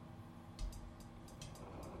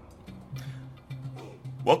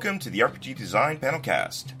Welcome to the RPG Design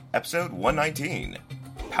Panelcast, episode 119,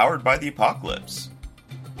 powered by the Apocalypse.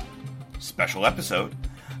 Special episode,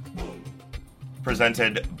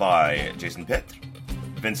 presented by Jason Pitt,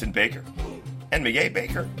 Vincent Baker, and Miguel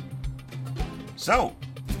Baker. So,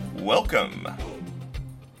 welcome.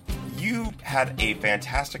 You had a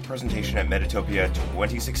fantastic presentation at Metatopia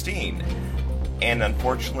 2016, and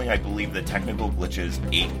unfortunately I believe the technical glitches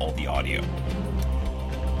ate all the audio.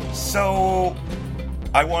 So,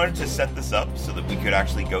 I wanted to set this up so that we could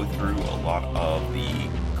actually go through a lot of the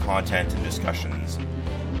content and discussions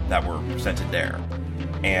that were presented there,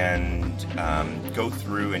 and go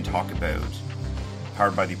through and talk about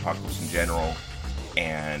Powered by the Apocalypse in general,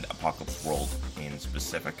 and Apocalypse World in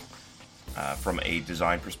specific, from a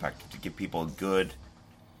design perspective, to give people a good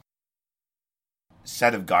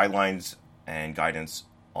set of guidelines and guidance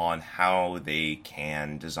on how they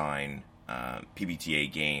can design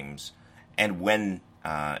PBTA games, and when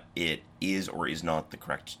it is or is not the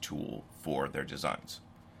correct tool for their designs.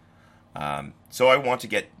 So I want to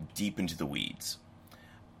get deep into the weeds.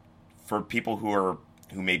 For people who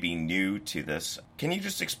may be new to this, can you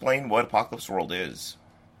just explain what Apocalypse World is?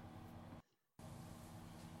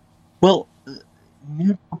 Well,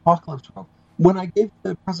 new to Apocalypse World. When I gave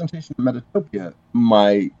the presentation at Metatopia,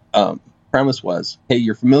 my premise was, hey,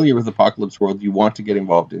 you're familiar with Apocalypse World, you want to get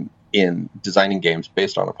involved in designing games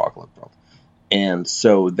based on Apocalypse World. And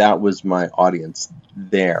so that was my audience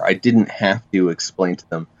there. I didn't have to explain to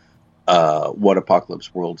them what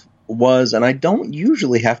Apocalypse World was, and I don't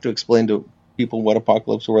usually have to explain to people what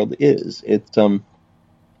Apocalypse World is.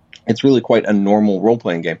 It's really quite a normal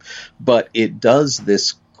role-playing game, but it does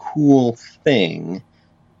this cool thing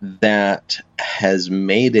that has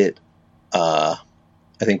made it, I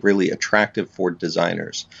think, really attractive for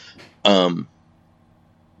designers.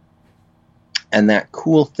 And that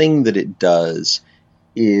cool thing that it does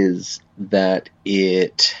is that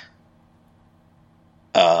it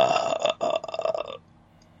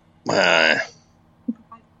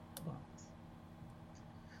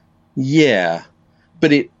yeah,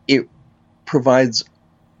 but it provides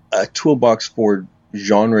a toolbox for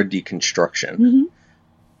genre deconstruction,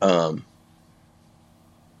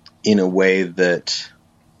 in a way that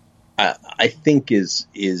I think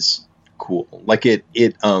is cool. Like it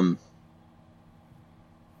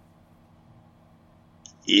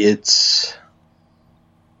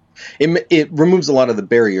removes a lot of the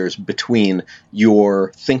barriers between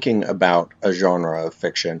your thinking about a genre of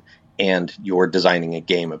fiction and your designing a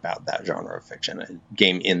game about that genre of fiction, a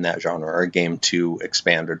game in that genre, or a game to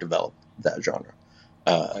expand or develop that genre,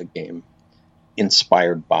 a game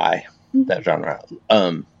inspired by that genre.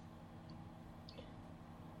 And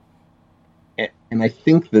I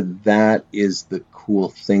think that is the cool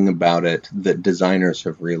thing about it that designers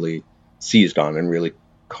have really seized on and really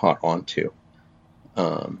caught on to.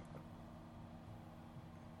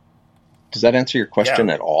 Does that answer your question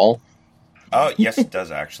at all? Yes, it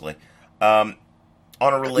does, actually. On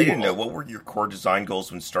a related note, what were your core design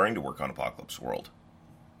goals when starting to work on Apocalypse World?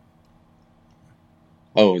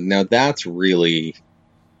 Oh, now that's really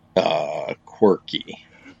quirky.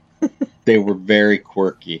 They were very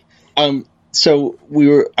quirky. So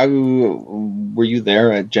were you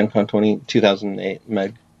there at Gen Con 2008,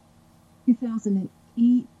 Meg? 2008.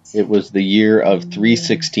 It was the year of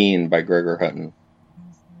 316 by Gregor Hutton.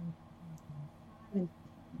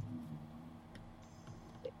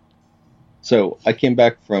 So I came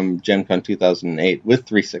back from Gen Con 2008 with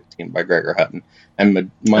 316 by Gregor Hutton,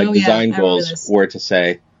 and my design goals were to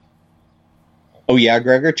say, oh yeah,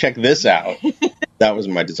 Gregor, check this out. That was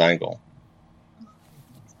my design goal.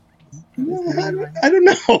 I don't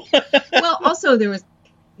know. Well, also there was,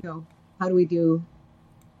 how do we do,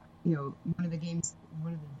 one of the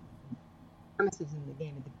premises in the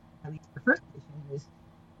game, at least the first edition, was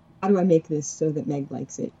how do I make this so that Meg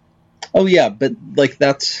likes it? Oh yeah, but like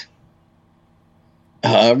that's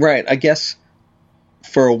right. I guess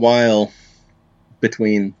for a while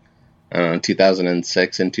between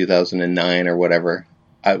 2006 and 2009 or whatever,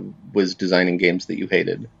 I was designing games that you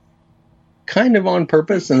hated, kind of on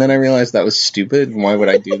purpose, and then I realized that was stupid, and why would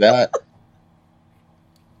I do that?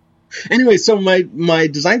 Anyway, so my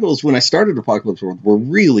design goals when I started Apocalypse World were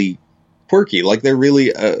really quirky. Like, they're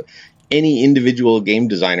really any individual game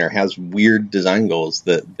designer has weird design goals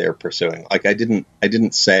that they're pursuing. Like, I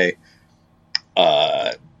didn't say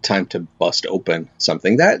time to bust open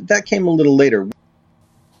something. That came a little later.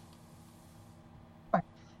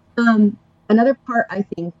 Another part, I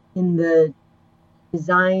think, in the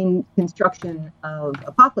design construction of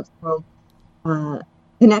Apocalypse World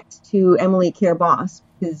connect to Emily Care Boss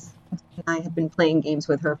because I have been playing games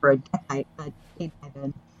with her for a decade by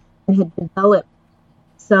then, and had developed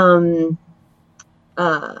some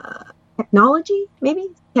technology, maybe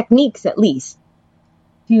techniques at least,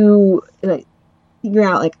 to figure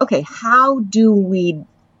out like, okay, how do we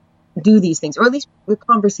do these things, or at least the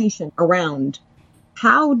conversation around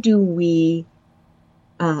how do we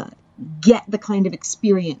get the kind of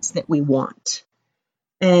experience that we want,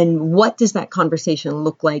 and what does that conversation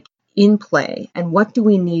look like in play, and what do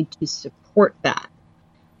we need to support that.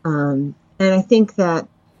 And I think that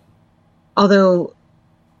although,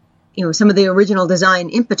 you know, some of the original design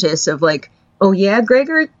impetus of like, oh yeah,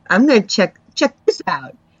 Gregor, I'm going to check this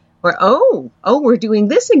out, or oh, we're doing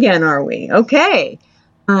this again, are we? Okay,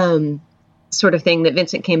 sort of thing that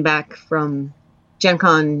Vincent came back from Gen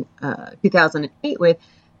Con 2008 with,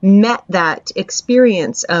 met that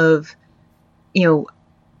experience of, you know,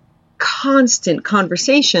 constant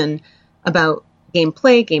conversation about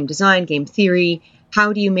gameplay, game design, game theory.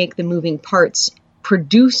 How do you make the moving parts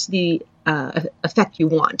produce the effect you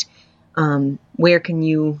want? Where can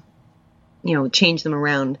you change them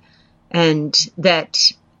around? And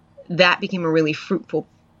that became a really fruitful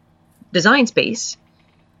design space.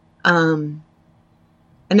 And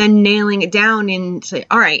then nailing it down and say,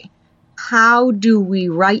 all right, how do we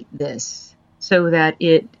write this so that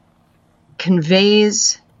it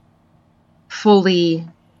conveys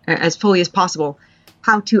as fully as possible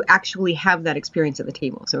how to actually have that experience at the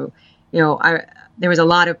table. So, there was a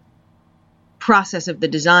lot of process of the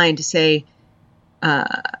design to say,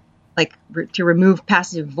 to remove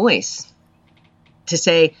passive voice, to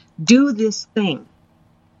say, do this thing,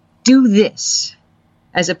 do this,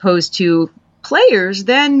 as opposed to players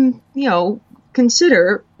then,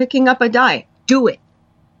 consider picking up a die, do it,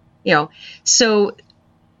 so,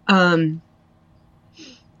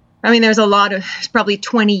 there's a lot of, probably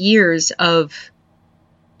 20 years of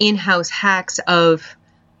in-house hacks of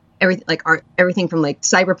everything from like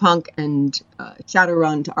Cyberpunk and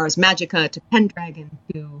Shadowrun to Ars Magica to Pendragon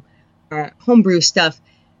to homebrew stuff,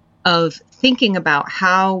 of thinking about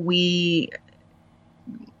how we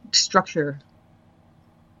structure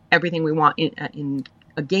everything we want in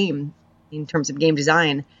a game in terms of game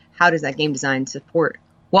design. How does that game design support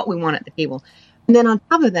what we want at the table? And then on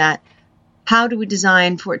top of that, how do we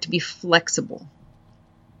design for it to be flexible?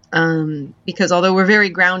 Because although we're very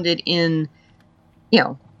grounded in,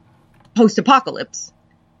 post-apocalypse,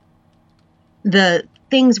 the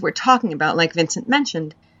things we're talking about, like Vincent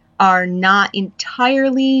mentioned, are not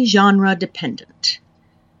entirely genre dependent.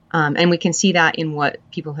 And we can see that in what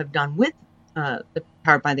people have done with the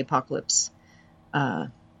Powered by the Apocalypse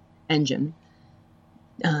engine,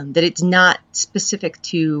 that it's not specific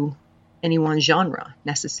to any one genre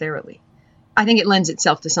necessarily. I think it lends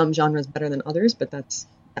itself to some genres better than others, but that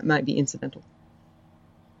might be incidental.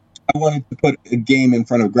 I wanted to put a game in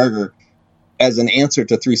front of Gregor as an answer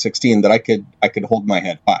to 316 that I could hold my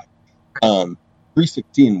head high.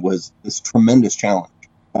 316 was this tremendous challenge,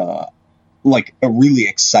 like a really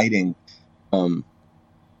exciting,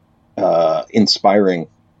 inspiring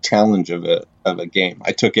challenge of a game.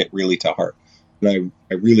 I took it really to heart, and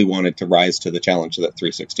I really wanted to rise to the challenge that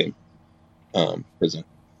 316 presented.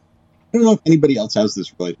 I don't know if anybody else has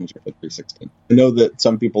this relationship with 316. I know that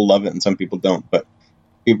some people love it and some people don't, but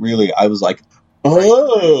it really, I was like,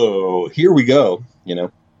 oh, here we go,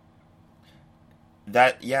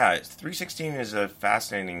 That, yeah, 316 is a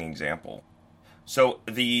fascinating example. So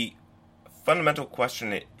the fundamental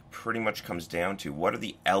question, it pretty much comes down to, what are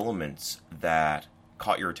the elements that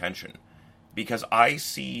caught your attention? Because I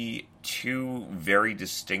see two very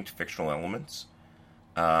distinct fictional elements,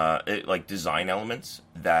 like design elements,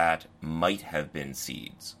 that might have been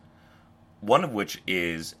seeds. One of which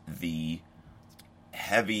is the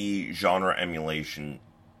heavy genre emulation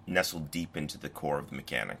nestled deep into the core of the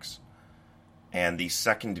mechanics. And the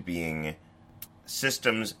second being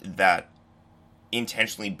systems that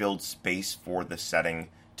intentionally build space for the setting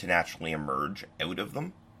to naturally emerge out of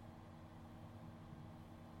them.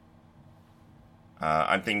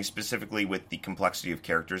 I'm thinking specifically with the complexity of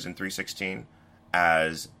characters in 316,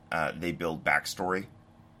 as they build backstory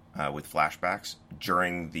with flashbacks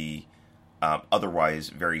during the otherwise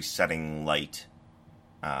very setting-light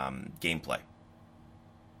gameplay.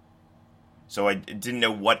 So I didn't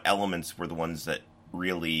know what elements were the ones that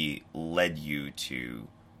really led you to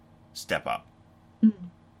step up.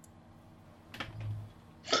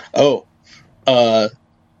 Oh,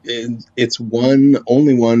 it's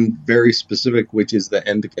only one very specific, which is the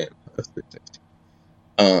end game of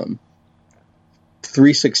 316.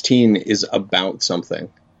 316 is about something,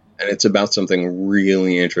 and it's about something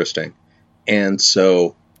really interesting. And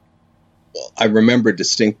so I remember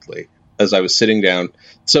distinctly as I was sitting down.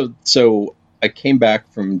 So I came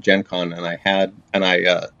back from Gen Con and I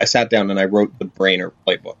sat down and I wrote the Brainer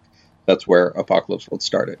playbook. That's where Apocalypse World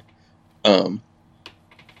started.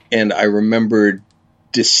 And I remembered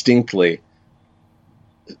distinctly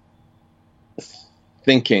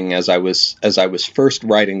thinking as I was first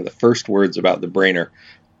writing the first words about the Brainer,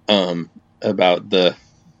 about the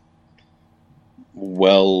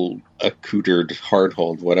well-accoutered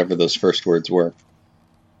hardhold, whatever those first words were,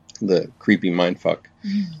 the creepy mindfuck.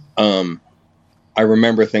 I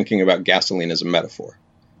remember thinking about gasoline as a metaphor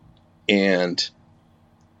and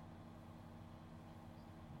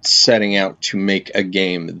setting out to make a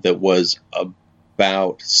game that was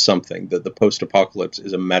about something, that the post-apocalypse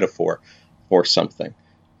is a metaphor for something.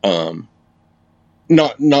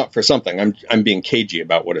 Not for something. I'm being cagey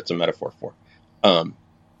about what it's a metaphor for.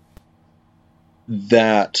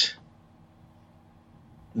 That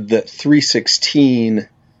 316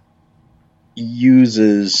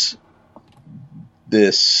 uses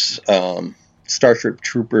this Starship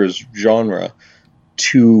Troopers genre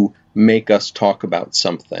to make us talk about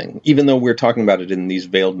something, even though we're talking about it in these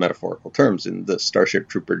veiled metaphorical terms, in the Starship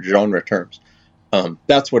Trooper genre terms.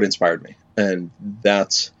 That's what inspired me, and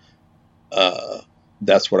that's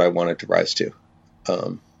what I wanted to rise to.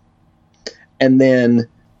 And then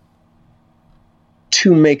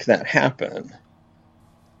to make that happen,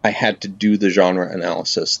 I had to do the genre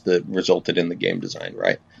analysis that resulted in the game design,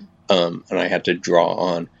 right? And I had to draw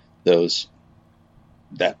on those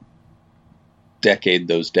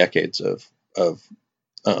decades of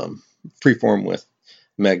freeform with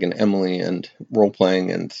Meg and Emily, and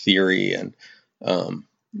role-playing and theory, and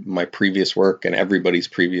my previous work and everybody's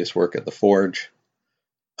previous work at the Forge.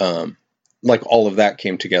 Like all of that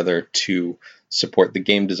came together to support the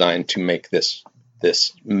game design to make this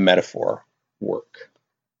metaphor work.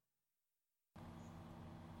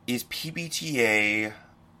 Is PBTA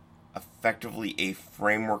effectively a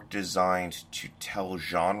framework designed to tell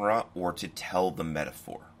genre or to tell the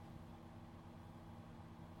metaphor?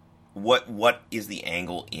 What is the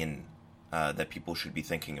angle in that people should be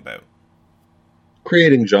thinking about?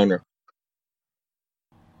 Creating genre.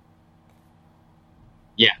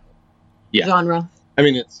 Yeah. Genre. I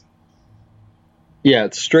mean,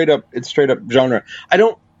 it's straight up genre. I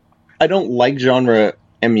don't like genre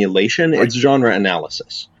emulation. Right. It's genre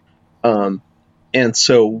analysis. And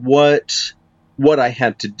so what I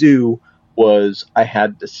had to do was I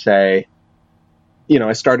had to say,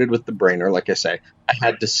 I started with the Brainer, like I say. I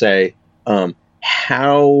had to say,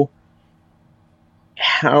 how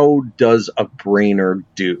does a Brainer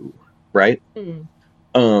do, right?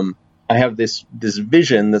 I have this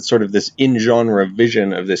vision that's sort of this in-genre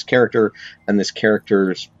vision of this character and this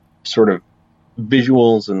character's sort of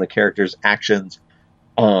visuals and the character's actions.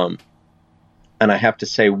 And I have to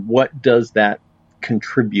say, what does that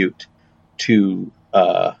contribute to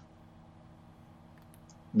the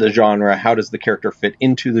genre? How does the character fit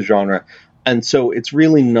into the genre? And so it's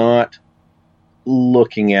really not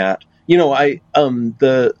looking at, the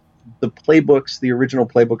playbooks, the original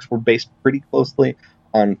playbooks were based pretty closely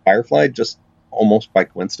on Firefly, just almost by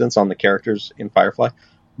coincidence on the characters in Firefly.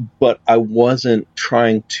 But I wasn't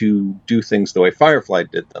trying to do things the way Firefly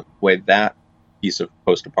did them, the way that piece of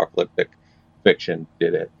post-apocalyptic fiction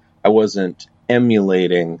did it. I wasn't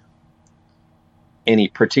emulating any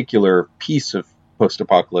particular piece of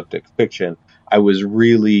post-apocalyptic fiction. I was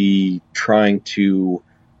really trying to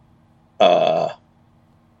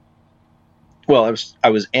I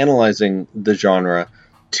was analyzing the genre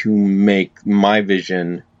to make my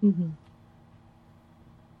vision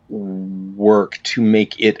work, to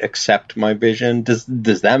make it accept my vision.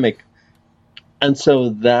 Does that make? And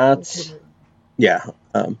so that's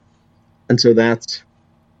and so that's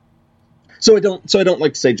so I don't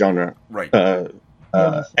like to say genre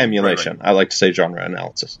emulation. Right. I like to say genre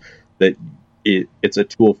analysis. That it's a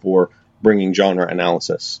tool for bringing genre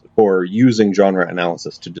analysis or using genre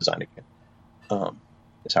analysis to design a game.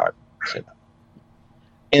 Is how I say that.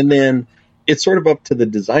 And then it's sort of up to the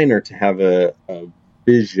designer to have a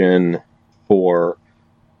vision for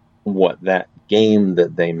what that game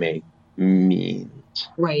that they make means.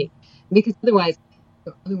 Right. Because otherwise,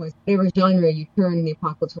 whatever genre you turn the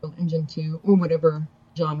Apocalypse World engine to, or whatever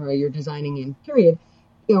genre you're designing in, period,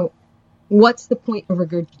 what's the point of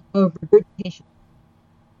regurgitation?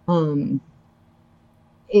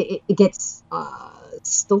 It gets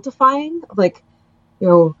stultifying. Like,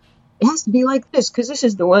 it has to be like this because this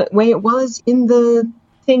is the way it was in the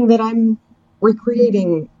thing that I'm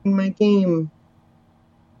recreating in my game.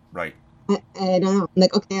 Right. And I'm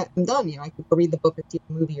like, okay, I'm done. I could go read the book or see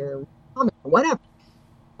the movie or comic or whatever.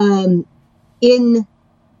 in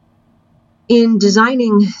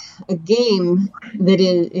designing a game that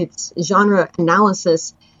is its genre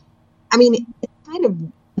analysis, I mean, it's kind of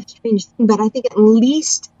a strange thing, but I think at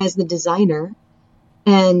least as the designer,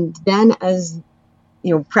 and then as,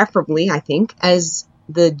 preferably, I think, as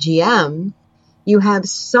the GM, you have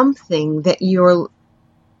something that you're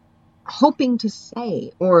hoping to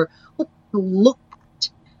say or hoping to look at.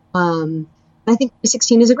 I think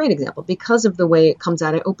 16 is a great example because of the way it comes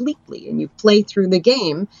at it obliquely, and you play through the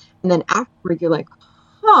game, and then afterward you're like,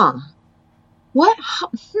 what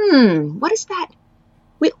is that?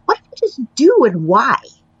 Wait, what did I just do and why?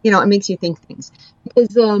 It makes you think things.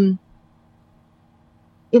 Because,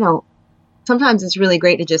 sometimes it's really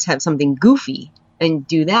great to just have something goofy and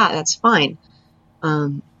do that. That's fine.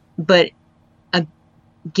 But a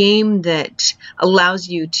game that allows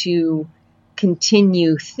you to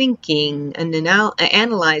continue thinking and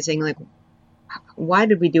analyzing, like, why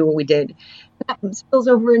did we do what we did? That spills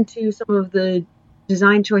over into some of the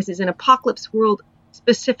design choices in Apocalypse World,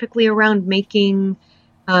 specifically around making,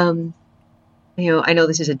 I know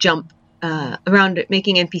this is a jump, around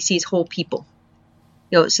making NPCs whole people.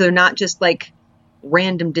 So they're not just like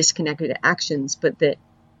random disconnected actions, but that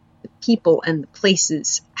the people and the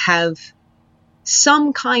places have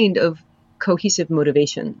some kind of cohesive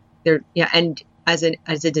motivation. And as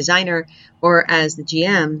a designer or as the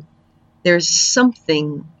GM, there's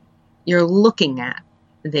something you're looking at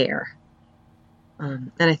there.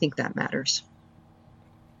 And I think that matters.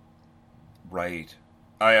 Right.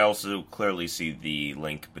 I also clearly see the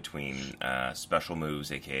link between special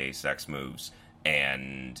moves, aka sex moves,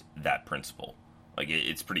 and that principle. Like,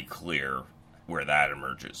 it's pretty clear where that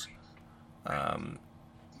emerges.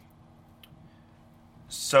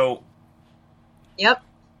 Yep.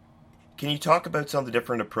 Can you talk about some of the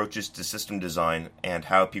different approaches to system design and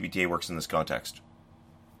how PBTA works in this context?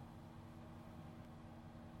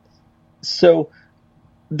 So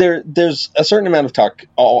there's a certain amount of talk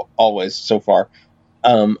always so far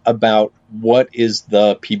about what is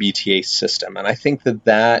the PBTA system, and I think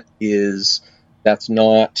that's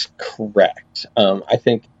not correct. I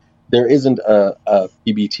think there isn't a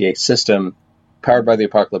PBTA system. Powered by the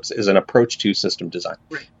Apocalypse is an approach to system design,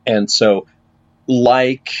 right. And so,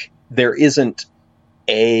 like, there isn't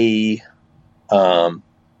a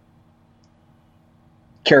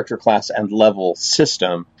character class and level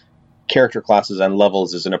system. Character classes and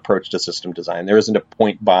levels is an approach to system design. There isn't a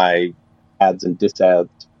point by adds and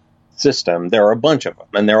disadds system. There are a bunch of them,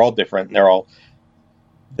 and they're all different. And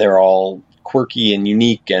they're all quirky and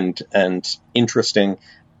unique and interesting.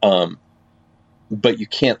 But you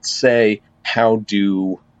can't say how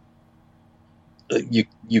do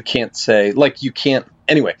you can't say, like, you can't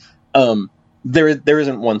anyway. There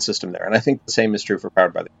isn't one system there, and I think the same is true for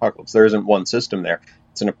Powered by the Apocalypse. There isn't one system there.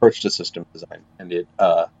 It's an approach to system design, and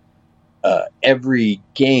every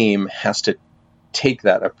game has to take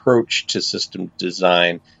that approach to system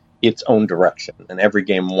design its own direction, and every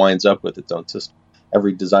game winds up with its own system.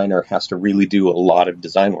 Every designer has to really do a lot of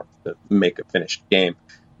design work to make a finished game.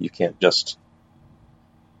 You can't just,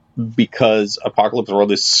 because Apocalypse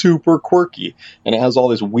World is super quirky and it has all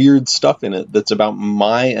this weird stuff in it that's about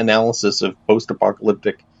my analysis of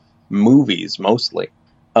post-apocalyptic movies mostly,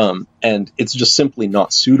 and it's just simply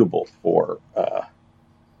not suitable for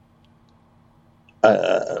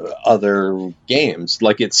other games.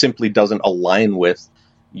 Like, it simply doesn't align with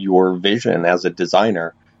your vision as a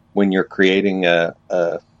designer when you're creating a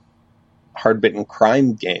hard-bitten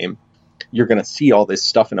crime game. You're going to see all this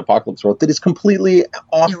stuff in Apocalypse World that is completely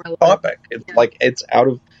off topic. It's like, it's out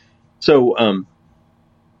of... So I'm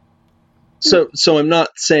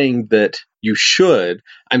not saying that you should.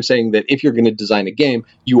 I'm saying that if you're going to design a game,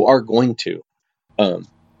 you are going to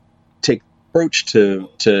take approach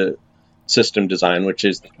to system design, which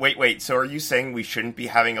is... Wait, so are you saying we shouldn't be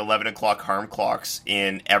having 11 o'clock harm clocks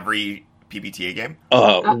in every PBTA game?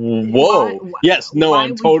 Whoa. Yes, no,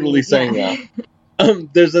 I'm totally saying that.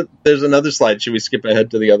 There's another slide. Should we skip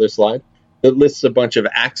ahead to the other slide? That lists a bunch of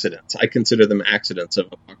accidents. I consider them accidents of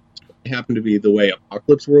Apocalypse. They happen to be the way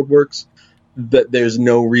Apocalypse World works. That there's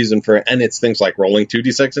no reason for it. And it's things like rolling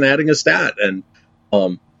 2d6 and adding a stat, and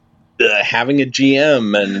having a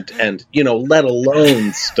GM, and let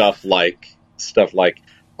alone stuff like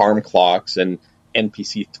harm clocks and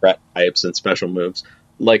NPC threat types and special moves.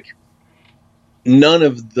 Like, none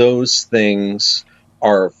of those things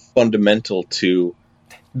are fundamental to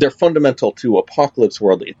Apocalypse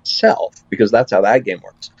World itself, because that's how that game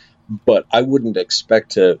works. But I wouldn't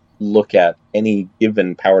expect to look at any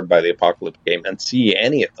given Powered by the Apocalypse game and see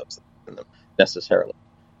any of those things in them necessarily.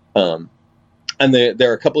 And there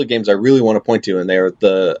are a couple of games I really want to point to, and they are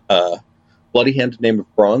the Bloody Hand Name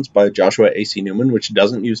of Bronze by Joshua A.C. Newman, which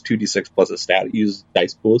doesn't use 2d6 plus a stat. It uses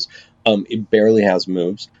dice pools. It barely has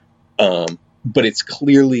moves. But it's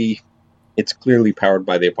clearly powered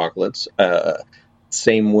by the Apocalypse.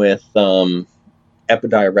 Same with Epidai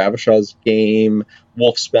Ravishaw's game,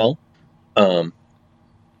 Wolf Spell,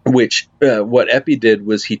 which what Epi did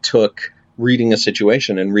was he took reading a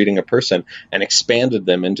situation and reading a person and expanded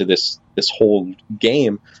them into this whole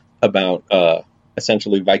game about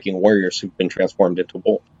essentially Viking warriors who've been transformed into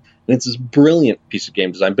wolves. And it's this brilliant piece of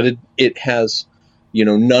game design, but it has,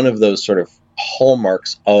 none of those sort of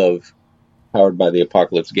hallmarks of powered by the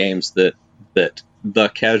Apocalypse games that the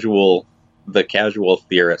casual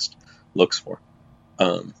theorist looks for.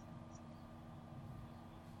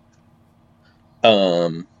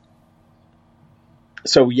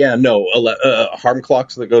 So yeah, no, harm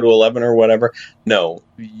clocks that go to 11 or whatever. No,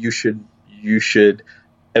 you should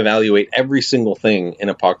evaluate every single thing in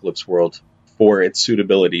Apocalypse World for its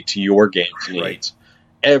suitability to your game's needs. Right.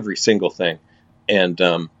 Every single thing,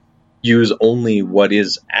 and use only what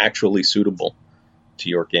is actually suitable to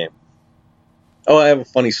your game. Oh, I have a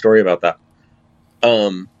funny story about that.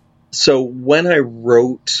 So when I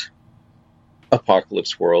wrote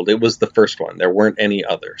Apocalypse World, it was the first one. There weren't any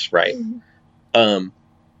others, right? Mm-hmm.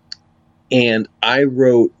 And I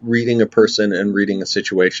wrote reading a person and reading a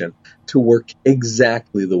situation to work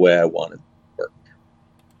exactly the way I wanted them to work.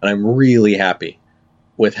 And I'm really happy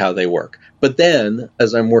with how they work. But then,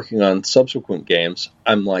 as I'm working on subsequent games,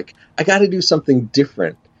 I'm like, I got to do something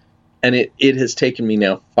different. And it has taken me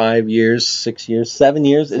now 5 years, 6 years, 7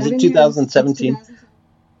 years. Is it 2017?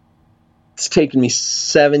 It's taken me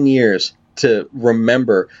 7 years to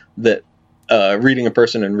remember that reading a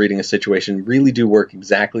person and reading a situation really do work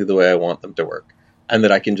exactly the way I want them to work, and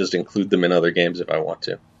that I can just include them in other games if I want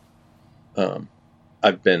to.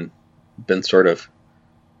 I've been sort of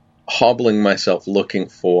hobbling myself looking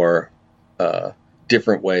for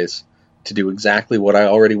different ways to do exactly what I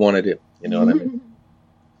already want to do. You know what I mean?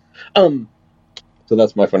 So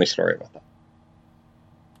that's my funny story about that.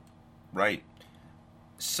 Right.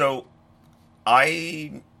 So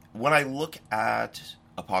when I look at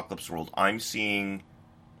Apocalypse World, I'm seeing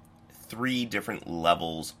 3 different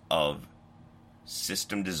levels of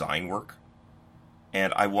system design work,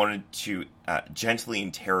 and I wanted to gently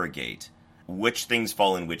interrogate which things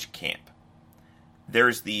fall in which camp.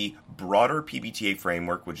 There's the broader PBTA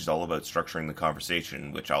framework, which is all about structuring the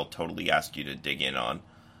conversation, which I'll totally ask you to dig in on.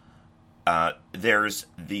 There's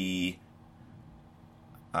the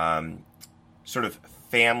sort of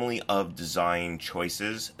family of design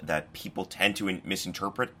choices that people tend to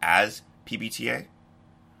misinterpret as PBTA,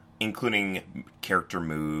 including character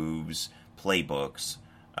moves, playbooks,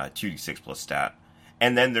 2d6 plus stat.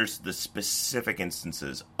 And then there's the specific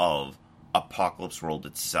instances of Apocalypse World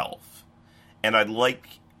itself. And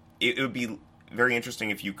it would be very interesting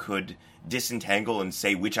if you could disentangle and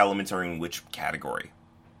say which elements are in which category.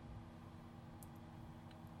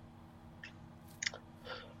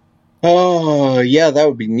 Oh, yeah, that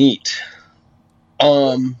would be neat.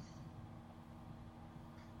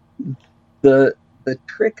 The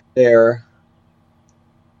trick there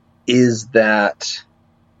is that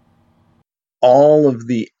all of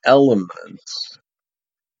the elements,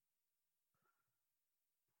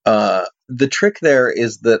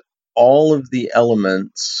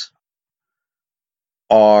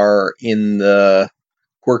 are in the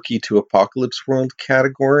quirky to Apocalypse World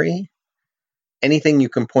category. Anything you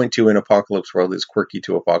can point to in Apocalypse World is quirky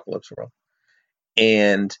to Apocalypse World.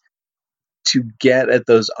 And to get at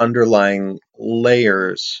those underlying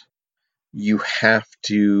layers, you have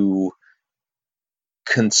to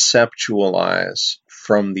conceptualize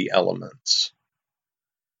from the elements.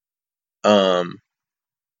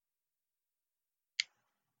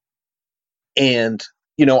 And,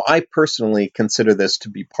 I personally consider this to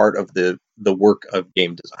be part of the work of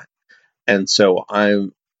game design. And so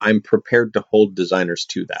I'm prepared to hold designers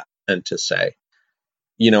to that and to say,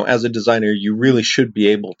 as a designer, you really should be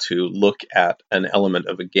able to look at an element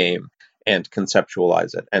of a game and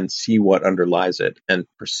conceptualize it and see what underlies it and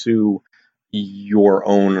pursue your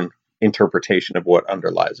own interpretation of what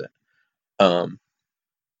underlies it.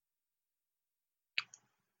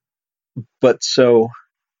 But so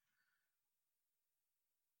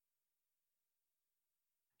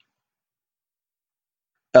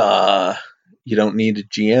you don't need a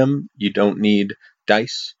GM, you don't need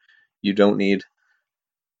dice, you don't need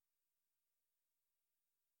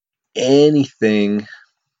anything.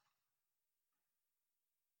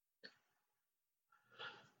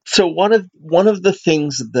 So one of the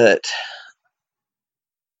things that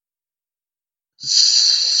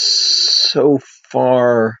so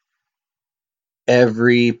far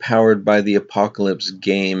every Powered by the Apocalypse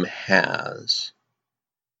game has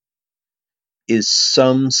is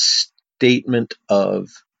some statement of,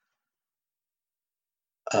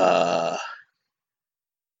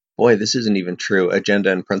 boy, this isn't even true,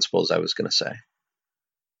 agenda and principles, I was going to say.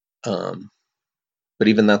 But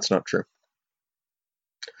even that's not true.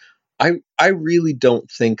 I really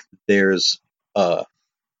don't think there's a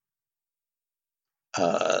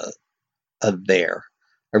there.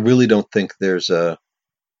 I really don't think there's a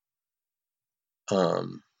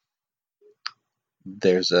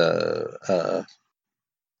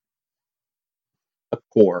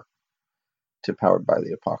core to Powered by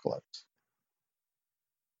the Apocalypse.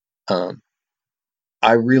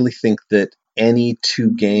 I really think that any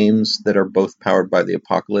two games that are both Powered by the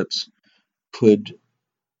Apocalypse could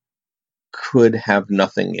have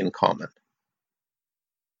nothing in common.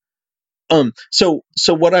 So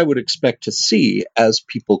what I would expect to see as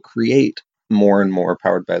people create more and more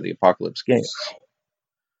Powered by the Apocalypse games,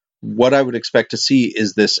 what I would expect to see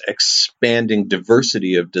is this expanding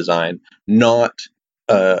diversity of design, not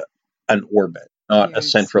an orbit, not a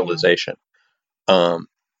centralization. I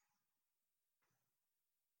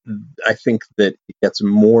think that it gets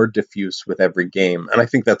more diffuse with every game, and I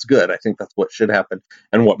think that's good. I think that's what should happen,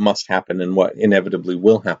 and what must happen, and what inevitably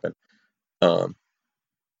will happen.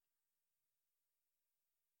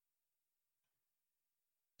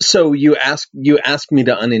 So you ask me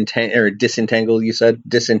to disentangle. You said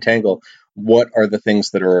disentangle. What are the things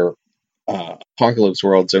that are Apocalypse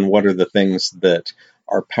Worlds, and what are the things that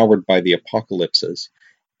are Powered by the Apocalypses?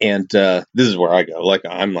 And this is where I go.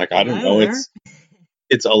 I'm like, I don't know.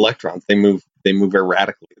 It's electrons. They move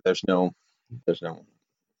erratically. There's no. I don't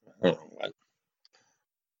know what.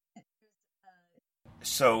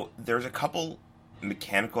 So there's a couple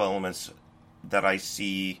mechanical elements that I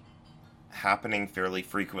see happening fairly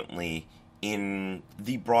frequently in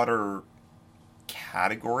the broader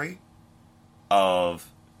category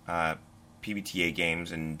of PBTA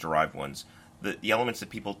games and derived ones. The elements that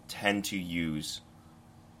people tend to use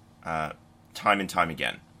time and time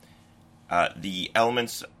again. The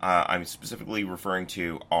elements I'm specifically referring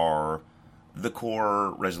to are the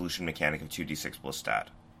core resolution mechanic of 2d6 plus stat,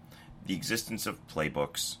 the existence of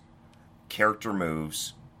playbooks, character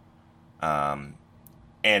moves,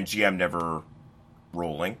 and GM never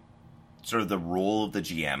rolling, sort of the role of the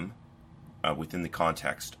GM within the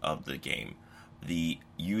context of the game, the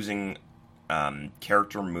using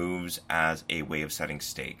character moves as a way of setting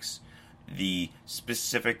stakes, the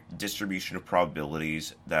specific distribution of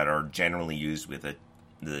probabilities that are generally used with the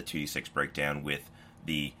 2d6 breakdown, with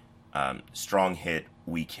the strong hit,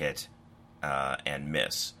 weak hit, and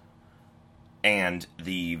miss, and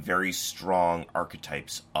the very strong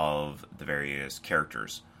archetypes of the various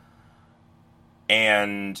characters.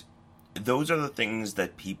 And those are the things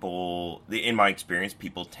that people, in my experience,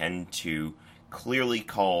 people tend to clearly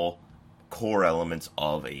call core elements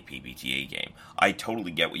of a PBTA game. I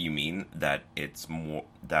totally get what you mean, that it's more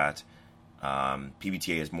that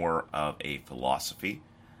PBTA is more of a philosophy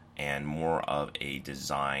and more of a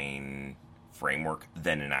design framework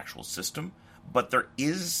than an actual system. But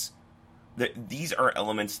these are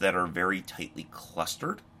elements that are very tightly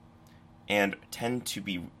clustered and tend to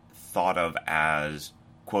be thought of as,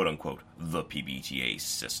 quote unquote, the PBTA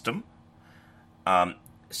system.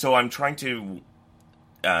 So I'm trying to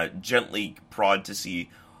gently prod to see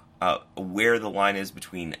where the line is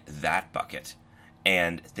between that bucket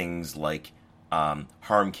and things like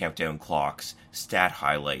harm countdown clocks, stat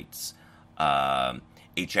highlights,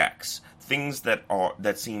 HX, things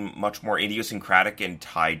that seem much more idiosyncratic and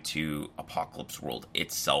tied to Apocalypse World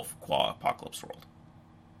itself, qua Apocalypse World.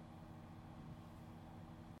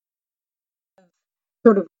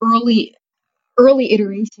 Sort of early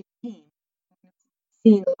iteration game.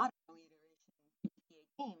 Seeing a lot of early iteration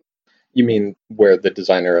games. You mean where the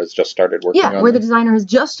designer has just started working on them? Yeah, where the designer has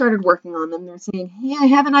just started working on them. They're saying, hey, I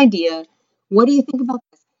have an idea. What do you think about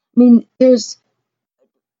this? I mean, there's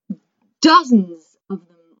dozens of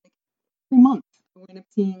them, like every month. We're going to be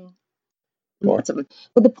seeing lots of them.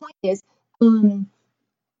 But the point is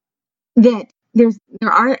that there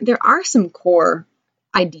are some core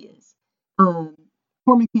ideas, core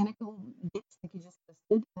mechanical bits like you just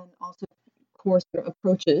listed, and also core sort of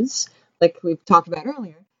approaches like we've talked about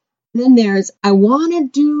earlier. Then there's, I want to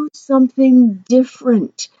do something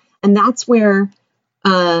different. And that's where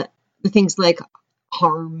the things like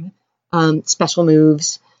harm, special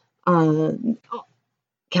moves, countdown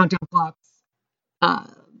clocks,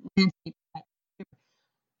 landscape,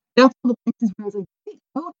 that's all the places where I was like, hey,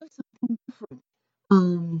 go do something different.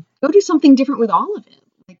 Go do something different with all of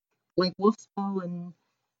it. Like Wolfspall and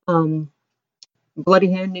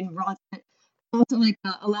Bloody Hand in Raw. Also like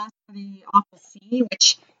Alaska the Awful Sea,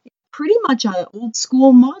 which is pretty much an old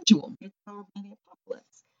school module. It's powered by the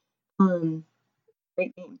Apocalypse.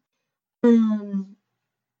 Great game.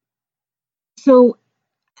 So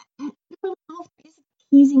mental health is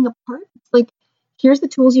teasing apart. It's like, here's the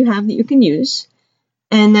tools you have that you can use,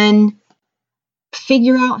 and then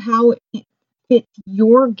figure out how it fits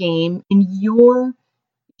your game and your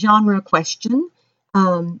genre question,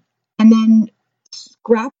 and then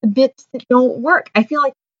scrap the bits that don't work. I feel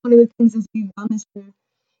like one of the things is we've done this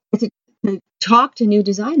to talk to new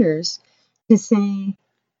designers to say,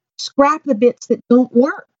 scrap the bits that don't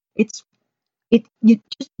work. You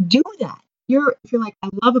just do that. If you're like, I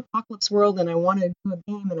love Apocalypse World and I want to do a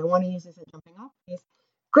game and I want to use this as a jumping off place,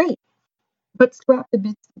 great. But scrap the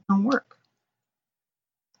bits that don't work.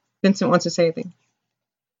 Vincent wants to say anything.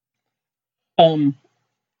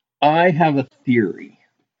 I have a theory,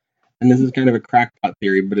 and this is kind of a crackpot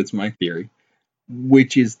theory, but it's my theory,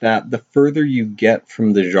 which is that the further you get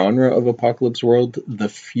from the genre of Apocalypse World, the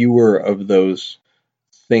fewer of those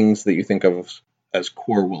things that you think of as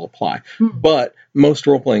core will apply. But most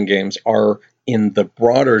role-playing games are in the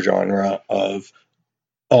broader genre of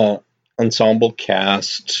ensemble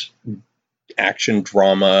cast, action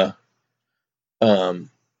drama,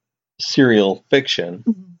 serial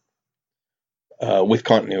fiction, with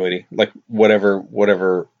continuity, like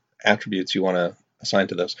whatever attributes you want to assign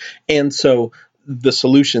to those. And so the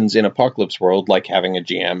solutions in Apocalypse World, like having a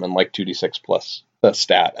GM and like 2d6 plus a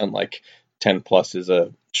stat and like 10 plus is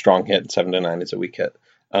a strong hit and 7 to 9 is a weak hit.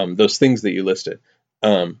 Those things that you listed,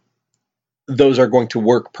 those are going to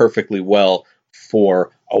work perfectly well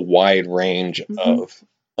for a wide range of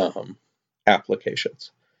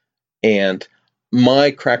applications. And my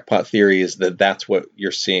crackpot theory is that that's what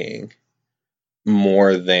you're seeing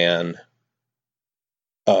more than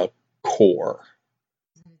a core.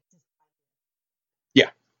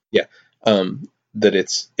 Yeah. That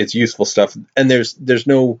it's useful stuff, and there's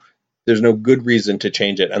no good reason to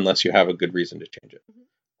change it unless you have a good reason to change it.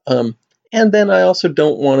 And then I also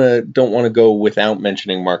don't want to go without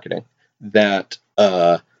mentioning marketing. That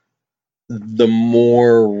the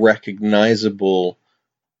more recognizable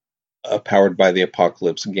a Powered by the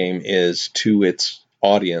Apocalypse game is to its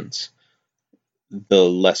audience, the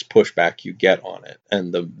less pushback you get on it,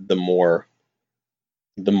 and the more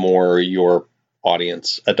your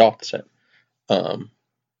audience adopts it.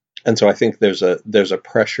 And so I think there's a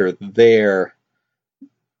pressure there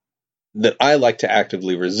that I like to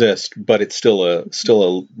actively resist, but it's still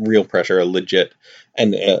a real pressure, a legit.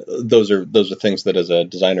 And those are things that as a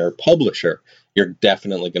designer or publisher, you're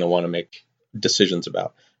definitely going to want to make decisions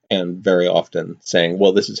about. And very often saying,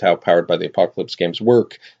 well, this is how Powered by the Apocalypse games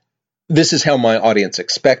work. This is how my audience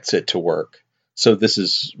expects it to work. So this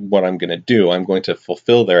is what I'm going to do. I'm going to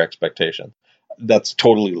fulfill their expectation. That's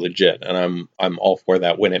totally legit, and I'm all for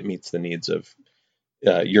that when it meets the needs of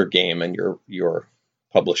your game and your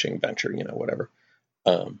publishing venture, whatever.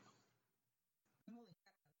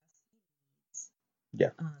 Yeah,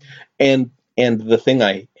 and the thing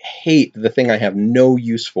I hate, the thing I have no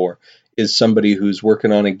use for, is somebody who's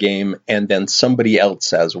working on a game and then somebody else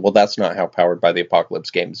says, well, that's not how Powered by the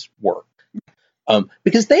Apocalypse games work.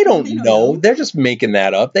 Because they don't know. They're just making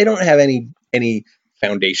that up. They don't have any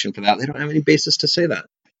foundation for that. They don't have any basis to say that.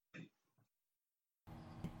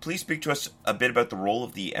 Please speak to us a bit about the role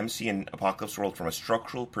of the MC in Apocalypse World from a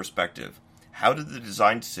structural perspective. How did the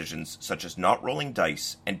design decisions, such as not rolling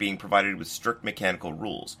dice and being provided with strict mechanical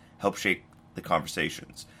rules, help shape the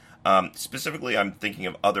conversations? Specifically, I'm thinking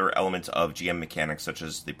of other elements of GM mechanics, such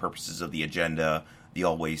as the purposes of the agenda, the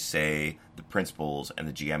always say, the principles, and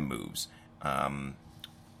the GM moves.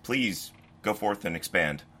 Please go forth and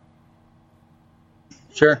expand.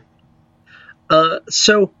 Sure.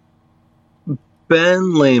 So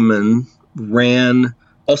Ben Lehman ran,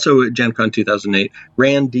 also at Gen Con 2008,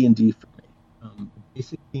 ran D&D for me.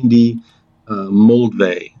 Basic D&D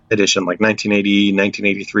Moldvay edition, like 1980,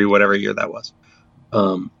 1983, whatever year that was.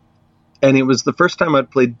 And it was the first time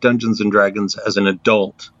I'd played Dungeons & Dragons as an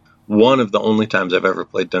adult. One of the only times I've ever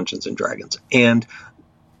played Dungeons & Dragons. And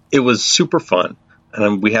it was super fun.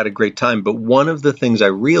 And we had a great time. But one of the things I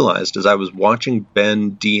realized as I was watching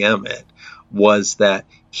Ben DM it was that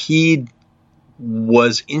he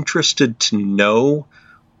was interested to know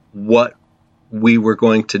what we were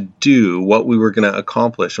going to do, what we were going to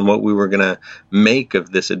accomplish, and what we were going to make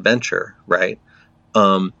of this adventure, right?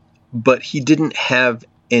 But he didn't have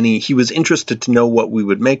he was interested to know what we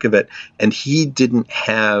would make of it, and he didn't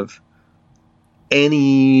have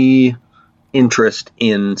any interest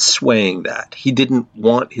in swaying that. He didn't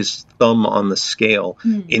want his thumb on the scale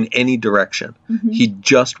in any direction. He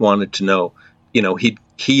just wanted to know,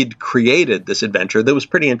 he'd created this adventure that was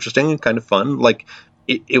pretty interesting and kind of fun. Like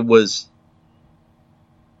it was,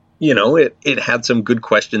 it had some good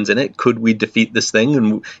questions in it. Could we defeat this thing?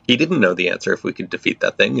 And he didn't know the answer if we could defeat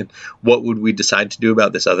that thing. And what would we decide to do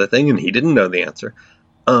about this other thing? And he didn't know the answer.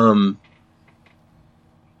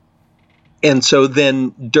 And so then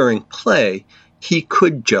during play, he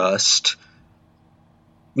could just,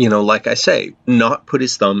 like I say, not put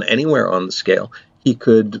his thumb anywhere on the scale. He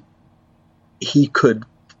could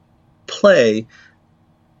play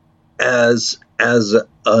as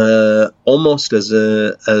almost as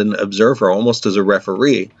an observer, almost as a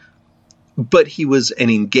referee, but he was an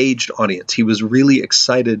engaged audience. He was really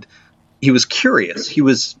excited. He was curious. He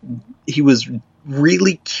was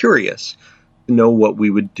really curious to know what we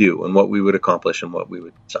would do and what we would accomplish and what we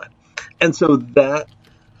would decide. And so that,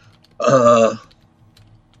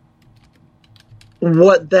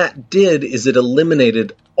 what that did is it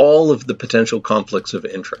eliminated all of the potential conflicts of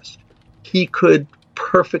interest. He could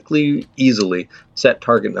perfectly easily set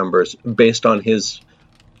target numbers based on his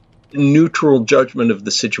neutral judgment of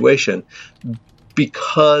the situation,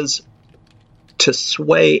 because to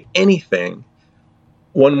sway anything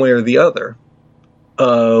one way or the other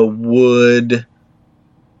would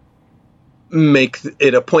make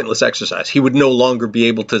it a pointless exercise. He would no longer be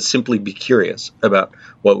able to simply be curious about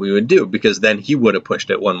what we would do, because then he would have pushed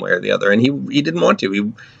it one way or the other, and he didn't want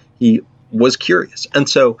to. He was curious. And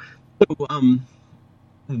so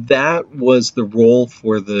that was the role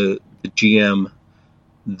for the GM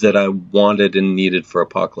that I wanted and needed for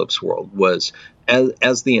Apocalypse World, was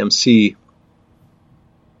as the MC,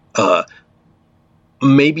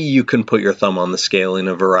 maybe you can put your thumb on the scale in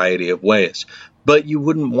a variety of ways, but you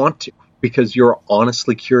wouldn't want to, because you're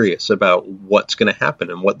honestly curious about what's going to happen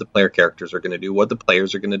and what the player characters are going to do, what the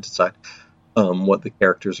players are going to decide, what the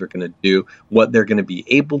characters are going to do, what they're going to be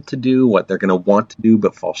able to do, what they're going to want to do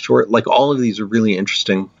but fall short. Like, all of these are really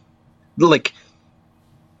interesting. Like,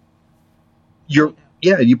 you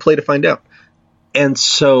play to find out. And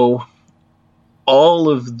so all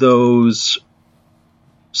of those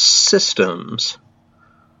systems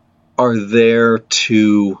are there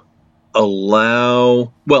to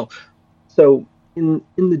allow, so in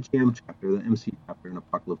the GM chapter, the MC chapter in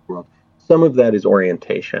Apocalypse World, some of that is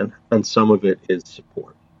orientation, and some of it is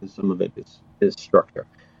support, and some of it is structure.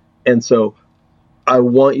 And so I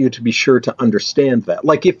want you to be sure to understand that.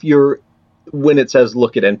 Like, when it says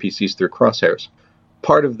look at NPCs through crosshairs,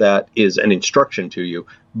 part of that is an instruction to you,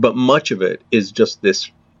 but much of it is just this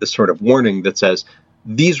sort of warning that says,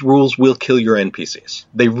 these rules will kill your NPCs.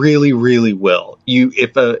 They really, really will.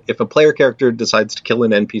 If a player character decides to kill an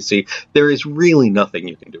NPC, there is really nothing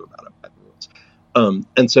you can do about it by the rules.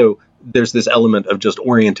 And so there's this element of just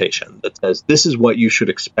orientation that says, this is what you should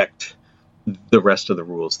expect the rest of the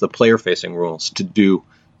rules, the player-facing rules, to do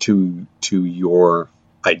to your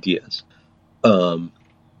ideas. And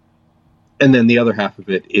then the other half of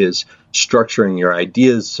it is structuring your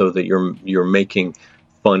ideas so that you're making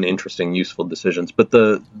fun, interesting, useful decisions. But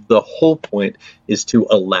the whole point is to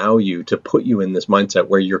allow you, to put you in this mindset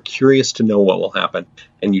where you're curious to know what will happen,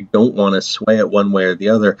 and you don't want to sway it one way or the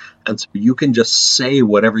other. And so you can just say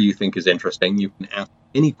whatever you think is interesting. You can ask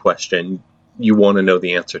any question you want to know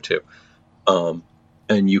the answer to.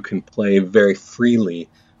 And you can play very freely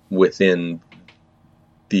within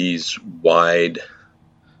these wide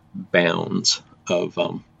bounds of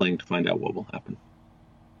playing to find out what will happen.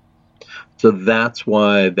 So that's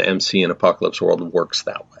why the MC in Apocalypse World works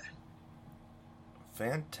that way.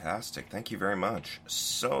 Fantastic. Thank you very much.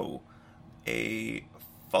 So, a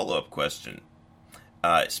follow-up question,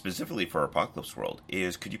 specifically for Apocalypse World,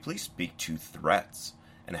 is could you please speak to threats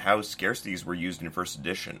and how scarcities were used in first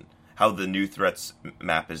edition, how the new threats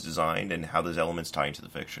map is designed, and how those elements tie into the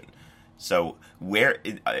fiction? So, where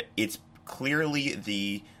it's clearly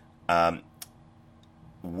the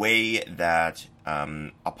way that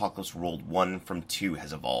Apocalypse World 1 from 2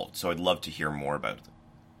 has evolved. So I'd love to hear more about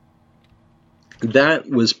it. That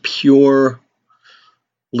was pure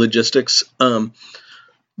logistics.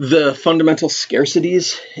 The fundamental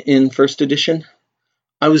scarcities in first edition,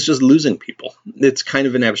 I was just losing people. It's kind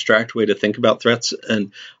of an abstract way to think about threats,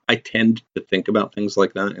 and I tend to think about things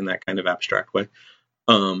like that in that kind of abstract way.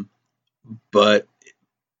 But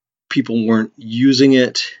people weren't using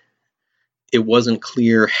it. It wasn't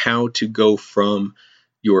clear how to go from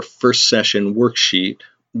your first session worksheet,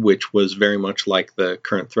 which was very much like the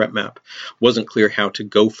current threat map. Wasn't clear how to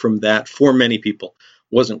go from that, for many people,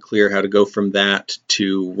 wasn't clear how to go from that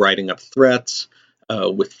to writing up threats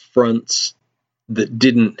with fronts that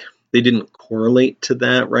didn't correlate to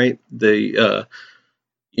that, right? You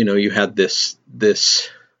had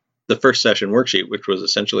the first session worksheet, which was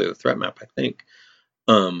essentially the threat map, I think.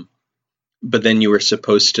 But then you were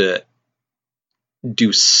supposed to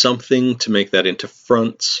do something to make that into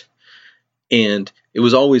fronts, and it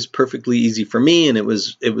was always perfectly easy for me, and it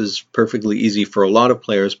was perfectly easy for a lot of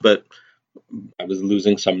players, but I was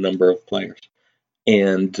losing some number of players,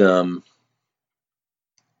 and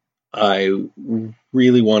I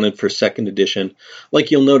really wanted for second edition,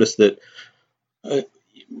 like you'll notice that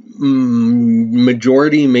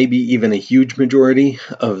majority, maybe even a huge majority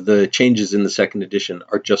of the changes in the second edition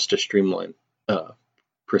are just to streamline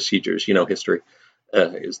procedures. History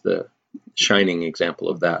is the shining example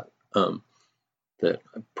of that. That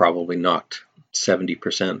probably knocked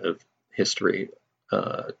 70% of history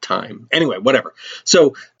time. Anyway, whatever.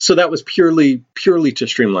 So that was purely to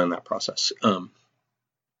streamline that process.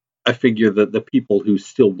 I figure that the people who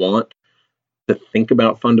still want to think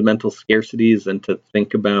about fundamental scarcities and to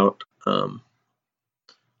think about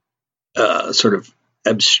sort of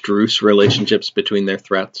abstruse relationships between their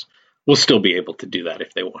threats will still be able to do that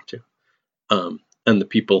if they want to. And the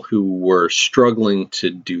people who were struggling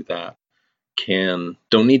to do that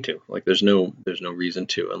don't need to. Like there's no reason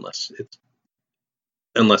to unless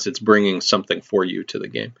it's bringing something for you to the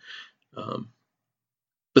game.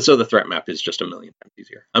 But so the threat map is just a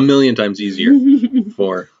million times easier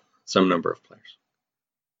for some number of players.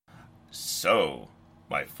 So,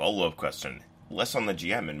 my follow-up question, less on the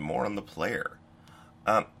GM and more on the player.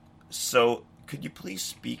 So, could you please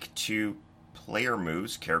speak to player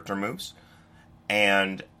moves, character moves,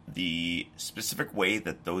 and the specific way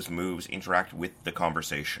that those moves interact with the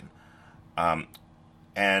conversation?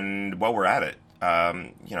 And while we're at it,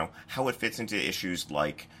 how it fits into issues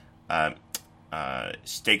like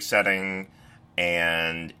stake setting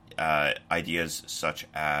and ideas such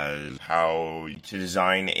as how to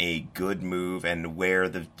design a good move and where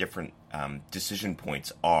the different decision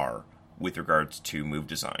points are with regards to move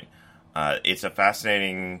design. It's a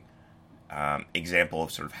fascinating example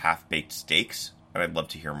of sort of half-baked stakes, and I'd love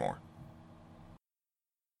to hear more.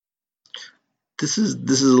 This is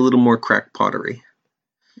a little more crack pottery.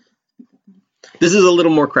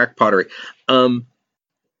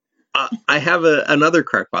 I have another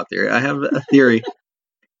crackpot theory. I have a theory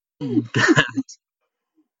that...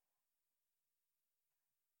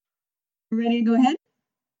 Ready to go ahead?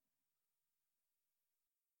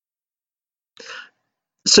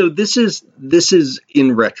 So this is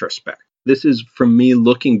in retrospect. This is from me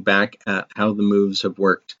looking back at how the moves have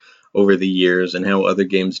worked over the years and how other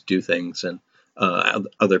games do things, and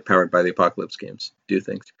other Powered by the Apocalypse games do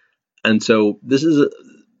things. And so this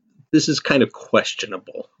is kind of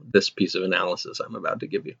questionable, this piece of analysis I'm about to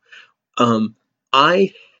give you.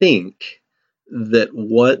 I think that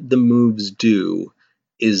what the moves do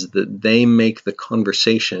is that they make the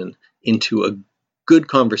conversation into a good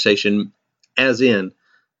conversation, as in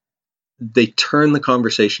they turn the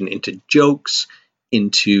conversation into jokes,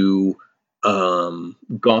 into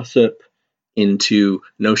gossip, into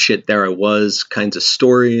no shit, there I was kinds of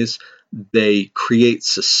stories. They create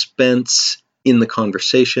suspense in the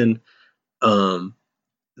conversation.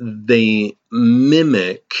 They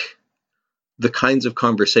mimic the kinds of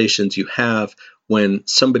conversations you have when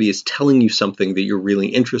somebody is telling you something that you're really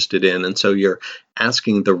interested in, and so you're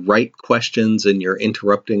asking the right questions and you're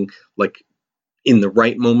interrupting like in the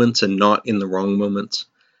right moments and not in the wrong moments.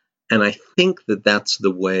 And I think that that's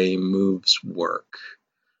the way moves work.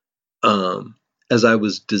 As I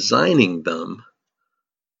was designing them,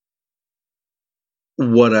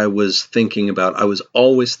 what I was thinking about, I was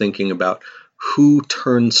always thinking about who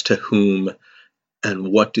turns to whom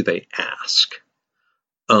and what do they ask.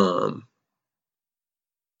 And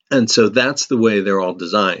so that's the way they're all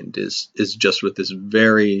designed, is just with this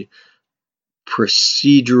very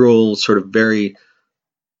procedural, sort of very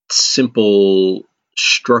simple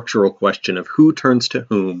structural question of who turns to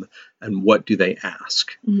whom and what do they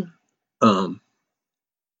ask. Mm-hmm.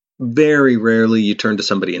 Very rarely you turn to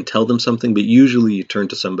somebody and tell them something, but usually you turn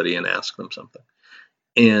to somebody and ask them something.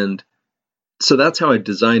 And so that's how I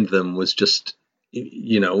designed them, was just,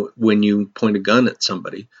 when you point a gun at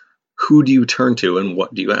somebody, who do you turn to and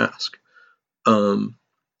what do you ask? But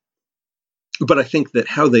I think that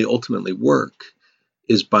how they ultimately work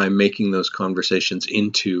is by making those conversations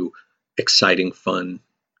into exciting, fun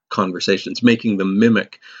conversations, making them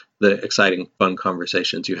mimic the exciting, fun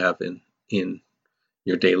conversations you have in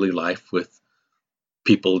your daily life with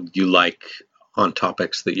people you like on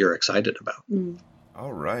topics that you're excited about.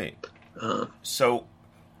 All right. So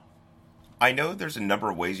I know there's a number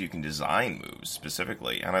of ways you can design moves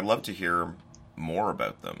specifically, and I'd love to hear more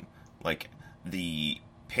about them. Like the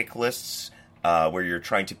pick lists, where you're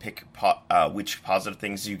trying to pick which positive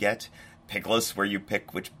things you get. Pick lists where you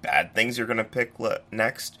pick which bad things you're going to pick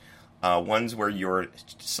next. Ones where you're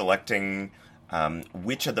selecting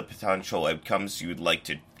which of the potential outcomes you'd like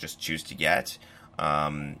to just choose to get.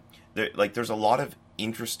 There's a lot of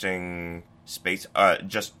interesting space,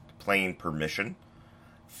 just plain permission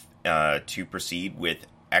to proceed with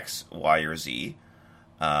X, Y, or Z.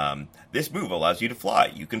 This move allows you to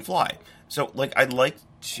fly. You can fly. So, I'd like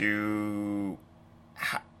to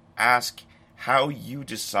ask how you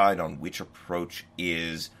decide on which approach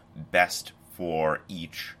is best for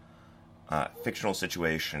each fictional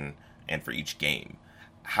situation and for each game.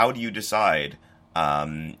 How do you decide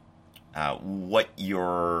what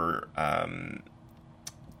you're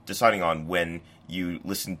deciding on when you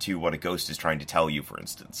listen to what a ghost is trying to tell you, for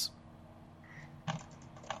instance?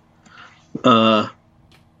 That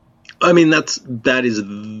is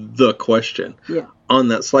the question. Yeah. On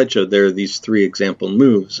that slideshow, there are these 3 example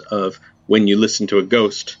moves of when you listen to a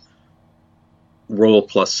ghost, roll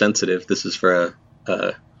plus sensitive. This is for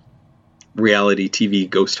a reality TV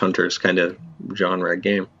ghost hunters kind of genre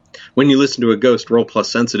game. When you listen to a ghost, roll plus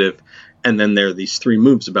sensitive, and then there are these 3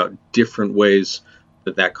 moves about different ways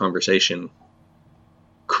that conversation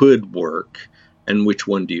could work, and which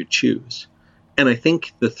one do you choose? And I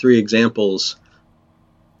think the 3 examples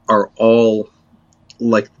are all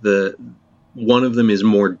one of them is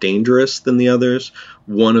more dangerous than the others.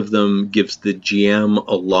 One of them gives the GM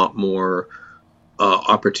a lot more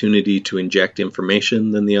opportunity to inject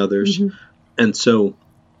information than the others. Mm-hmm. And so,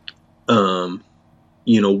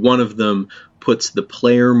 one of them puts the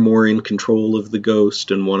player more in control of the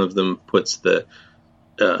ghost, and one of them puts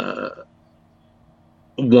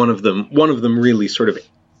one of them really sort of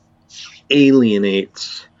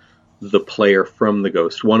alienates the player from the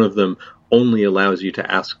ghost. One of them only allows you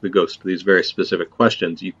to ask the ghost these very specific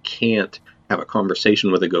questions. You can't have a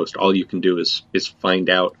conversation with a ghost. All you can do is find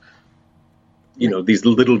out, these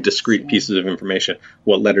little discrete pieces of information.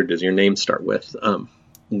 What letter does your name start with?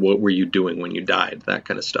 What were you doing when you died? That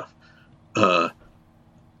kind of stuff.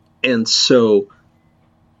 And so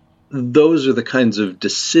those are the kinds of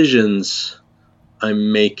decisions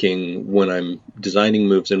I'm making when I'm designing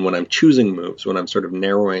moves and when I'm choosing moves, when I'm sort of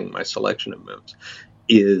narrowing my selection of moves,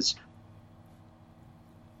 is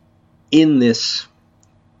in this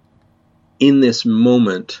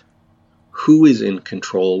moment, who is in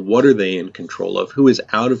control? What are they in control of? Who is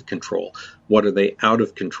out of control? What are they out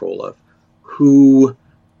of control of?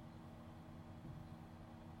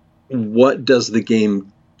 What does the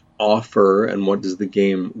game offer and what does the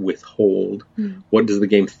game withhold? What does the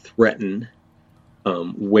game threaten?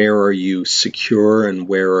 Where are you secure and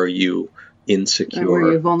where are you insecure? Where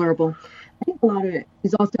are you vulnerable? I think a lot of it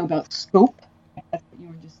is also about scope. That's what you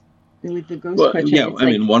were just really the ghost question. Yeah,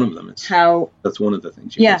 it's one of them is that's one of the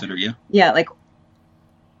things you consider. Yeah,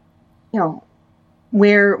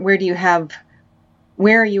 where do you have?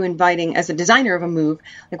 Where are you inviting, as a designer of a move,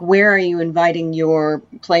 where are you inviting your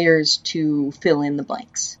players to fill in the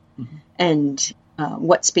blanks? Mm-hmm. And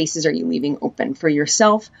what spaces are you leaving open for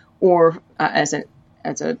yourself or as a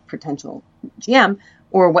potential GM,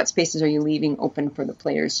 or what spaces are you leaving open for the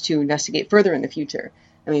players to investigate further in the future?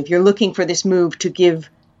 I mean, if you're looking for this move to give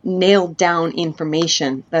nailed down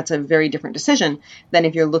information, that's a very different decision than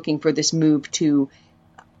if you're looking for this move to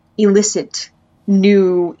elicit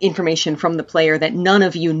new information from the player that none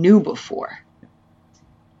of you knew before.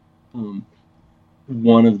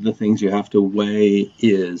 One of the things you have to weigh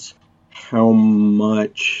is how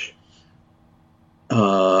much.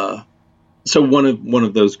 So one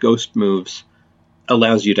of those ghost moves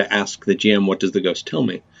allows you to ask the GM, "What does the ghost tell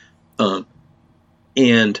me?"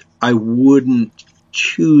 And I wouldn't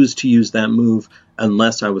choose to use that move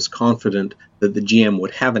unless I was confident that the GM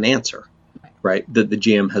would have an answer. Right, that the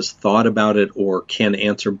GM has thought about it or can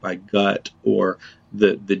answer by gut, or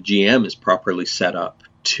the GM is properly set up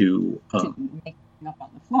to make it up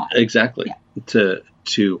on the fly. Exactly. Yeah.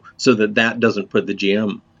 To so that doesn't put the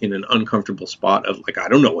GM in an uncomfortable spot of I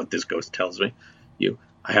don't know what this ghost tells me.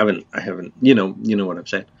 I haven't you know what I'm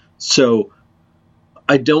saying. So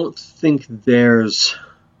I don't think there's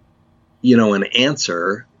an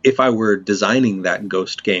answer. If I were designing that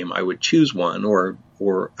ghost game, I would choose one or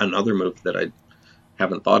another move that I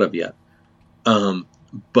haven't thought of yet.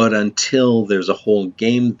 But until there's a whole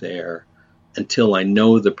game there, until I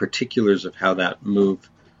know the particulars of how that move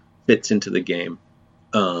fits into the game,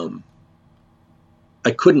 I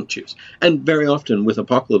couldn't choose. And very often with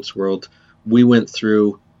Apocalypse World, we went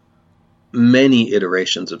through many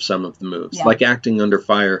iterations of some of the moves. Yeah. Like Acting Under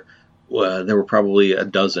Fire, there were probably a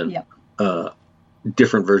dozen. Yep.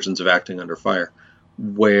 different versions of acting under fire,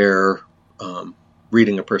 where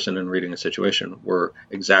reading a person and reading a situation were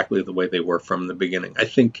exactly the way they were from the beginning. I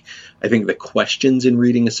think the questions in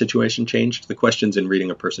reading a situation changed. The questions in reading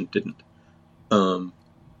a person didn't.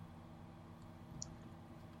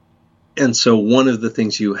 And so one of the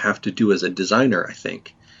things you have to do as a designer, I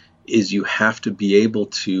think, is you have to be able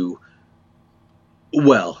to,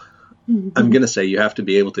 well, I'm going to say you have to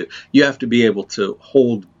be able to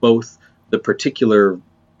hold both the particular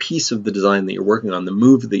piece of the design that you're working on, the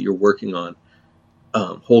move that you're working on,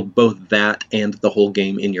 hold both that and the whole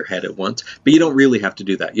game in your head at once. But you don't really have to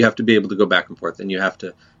do that. You have to be able to go back and forth, and you have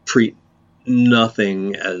to treat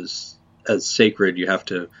nothing as sacred. You have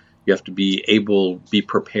to be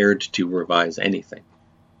prepared to revise anything.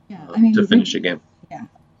 Yeah, I mean, to finish a game. Yeah,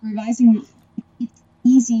 revising, it's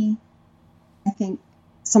easy, I think,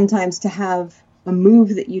 sometimes to have a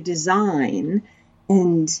move that you design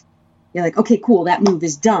and you're like, okay, cool, that move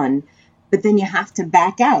is done. But then you have to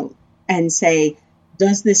back out and say,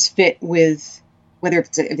 does this fit with, whether if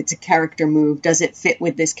it's a character move, does it fit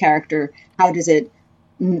with this character? How does it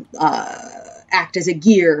act as a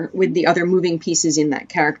gear with the other moving pieces in that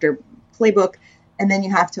character playbook? And then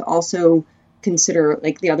you have to also consider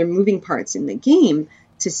like the other moving parts in the game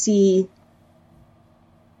to see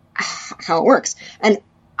how it works. And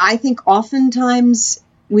I think oftentimes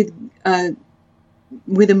with a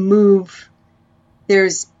move,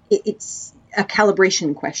 it's a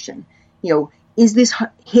calibration question. Is this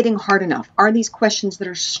hitting hard enough? Are these questions that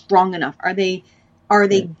are strong enough? Are they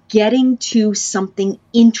getting to something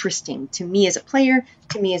interesting to me as a player,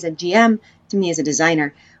 to me as a GM, to me as a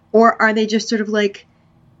designer? Or are they just sort of like,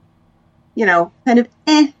 kind of,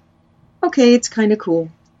 okay, it's kind of cool.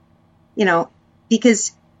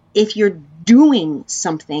 Because if you're doing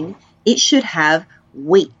something, it should have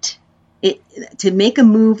weight. To make a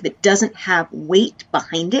move that doesn't have weight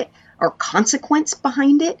behind it or consequence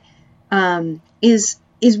behind it is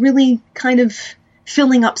really kind of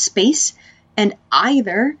filling up space. And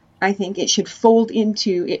either I think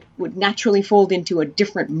it would naturally fold into a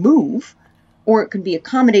different move, or it could be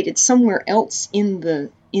accommodated somewhere else in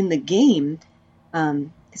the game.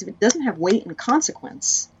 Because if it doesn't have weight and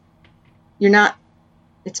consequence, you're not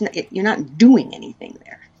doing anything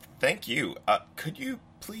there. Thank you. Could you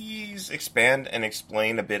please expand and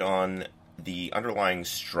explain a bit on the underlying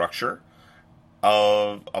structure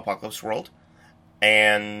of Apocalypse World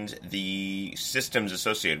and the systems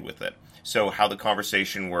associated with it? So how the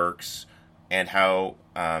conversation works and how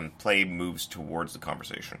play moves towards the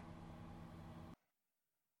conversation.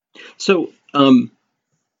 So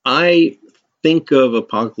I think of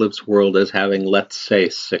Apocalypse World as having, let's say,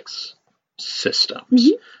 6 systems.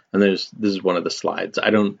 Mm-hmm. And this is one of the slides.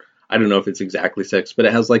 I don't know if it's exactly 6, but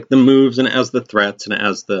it has like the moves, and it has the threats, and it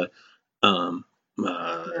has the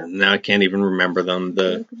now I can't even remember them.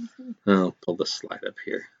 I'll pull the slide up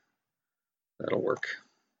here. That'll work.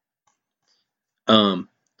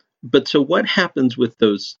 But so what happens with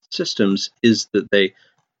those systems is that they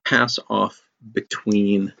pass off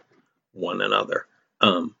between one another.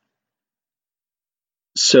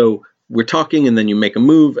 So we're talking, and then you make a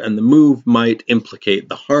move, and the move might implicate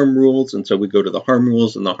the harm rules, and so we go to the harm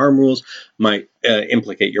rules, and the harm rules might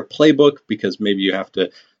implicate your playbook, because maybe you have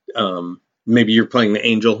to, maybe you're playing the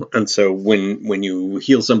angel, and so when you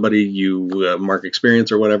heal somebody, you mark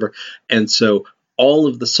experience or whatever, and so all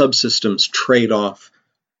of the subsystems trade off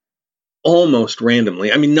almost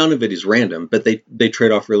randomly. I mean, none of it is random, but they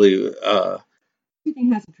trade off really.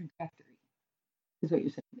 Everything has a trajectory. Is what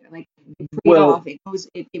you said there. Like it trade off, it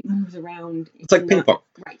moves around. It's like ping pong.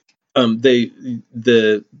 Right.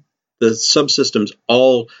 The subsystems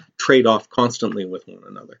all trade off constantly with one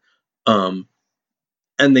another. And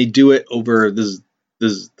they do it over this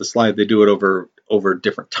is the slide. They do it over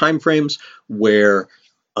different time frames where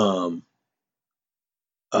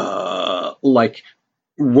like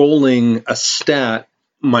rolling a stat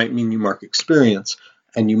might mean you mark experience,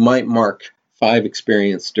 and you might mark 5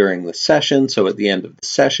 experience during the session, so at the end of the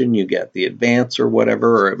session you get the advance or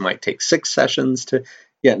whatever, or it might take 6 sessions to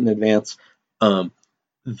get an advance.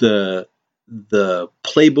 The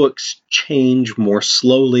playbooks change more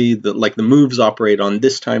slowly. The moves operate on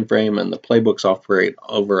this time frame, and the playbooks operate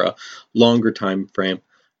over a longer time frame.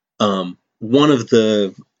 One of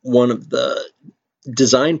the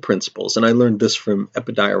design principles, and I learned this from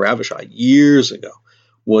Epidiah Ravishai years ago,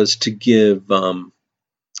 was to give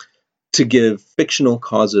fictional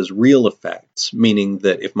causes real effects, meaning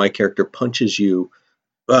that if my character punches you,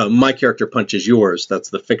 my character punches yours,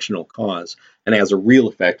 that's the fictional cause, and it has a real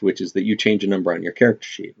effect, which is that you change a number on your character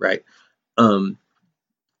sheet, right? And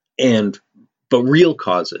But real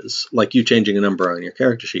causes, like you changing a number on your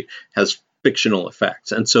character sheet, has fictional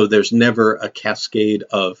effects. And so there's never a cascade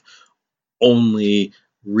of only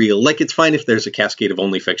real. Like, it's fine if there's a cascade of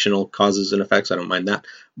only fictional causes and effects. I don't mind that.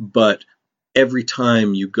 But every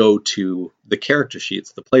time you go to the character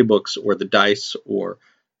sheets, the playbooks or the dice, or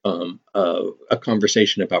a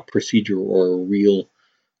conversation about procedure or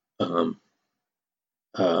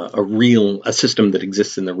a system that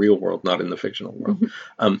exists in the real world, not in the fictional world.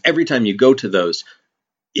 Every time you go to those,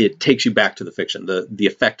 it takes you back to the fiction. The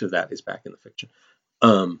effect of that is back in the fiction.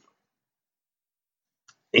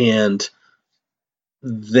 And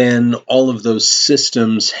then all of those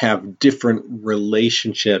systems have different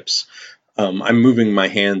relationships. I'm moving my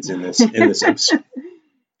hands in this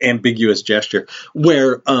ambiguous gesture,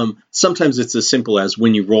 where sometimes it's as simple as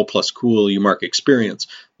when you roll plus cool, you mark experience.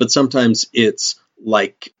 But sometimes it's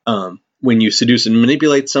like when you seduce and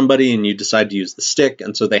manipulate somebody and you decide to use the stick,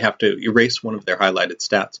 and so they have to erase one of their highlighted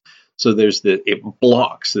stats. So it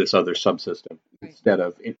blocks this other subsystem instead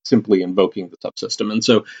of simply invoking the subsystem. And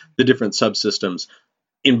so the different subsystems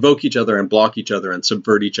invoke each other and block each other and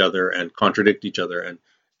subvert each other and contradict each other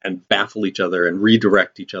and baffle each other and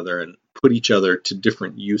redirect each other and put each other to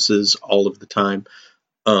different uses all of the time.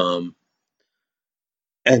 And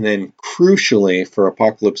then crucially for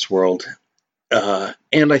Apocalypse World,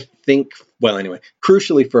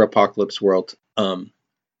 crucially for Apocalypse World,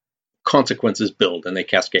 consequences build and they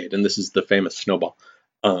cascade. And this is the famous snowball,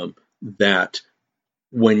 that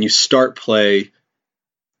when you start play,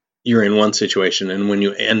 you're in one situation, and when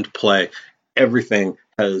you end play, everything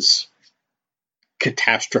has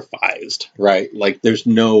catastrophized, right? Like there's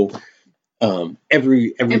no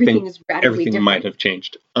everything is radically different. Might have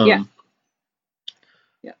changed.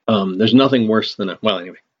 There's nothing worse than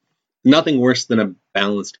nothing worse than a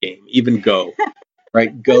balanced game. Even Go,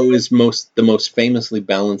 right? Go is the most famously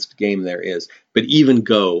balanced game there is, but even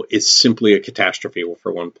Go is simply a catastrophe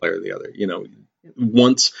for one player or the other. You know,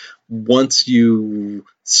 once you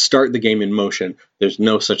start the game in motion, there's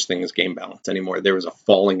no such thing as game balance anymore. There is a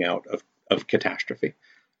falling out of catastrophe.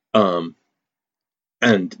 And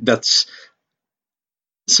that's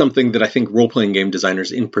something that I think role-playing game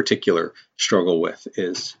designers in particular struggle with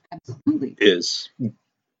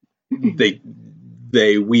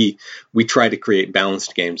we try to create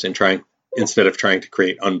balanced games instead of trying to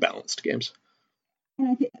create unbalanced games.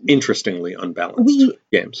 Interestingly unbalanced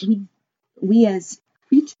games. We as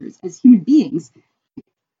creatures, as human beings,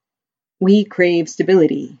 we crave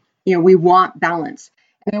stability. You know, we want balance.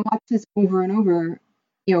 And I watch this over and over,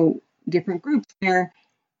 different groups where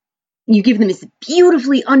you give them this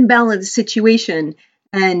beautifully unbalanced situation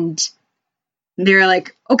and they're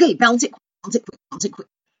like, okay, balance it quick.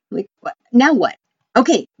 Like, what? Now what?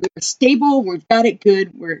 Okay, we're stable, we've got it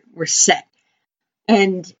good, we're set.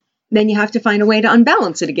 And then you have to find a way to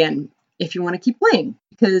unbalance it again if you want to keep playing,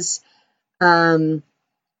 because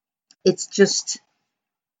it's just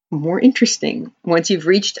more interesting. Once you've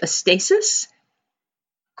reached a stasis,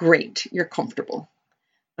 great, you're comfortable.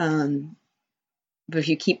 But if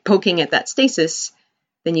you keep poking at that stasis,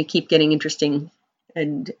 then you keep getting interesting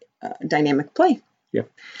and dynamic play. Yeah,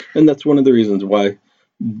 and that's one of the reasons why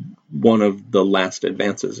one of the last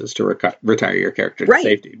advances is to retire your character to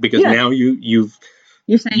safety, because now you've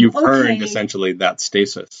earned essentially that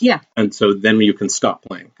stasis. Yeah, and so then you can stop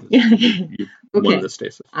playing. You've won the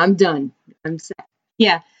stasis. I'm done. I'm set.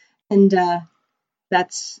 Yeah, and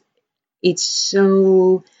it's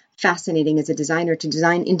so fascinating as a designer to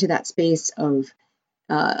design into that space of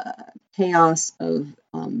chaos, of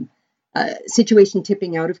situation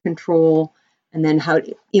tipping out of control, and then how,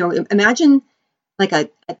 imagine like a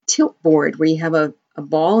tilt board where you have a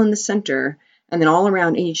ball in the center and then all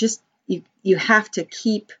around, and you have to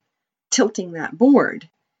keep tilting that board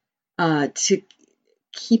to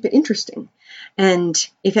keep it interesting. And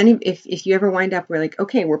if you ever wind up where like,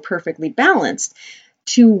 okay, we're perfectly balanced,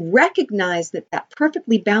 to recognize that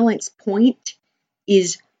perfectly balanced point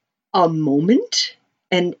is a moment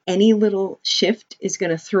and any little shift is going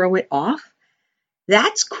to throw it off,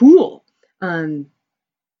 that's cool.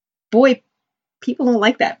 Boy, people don't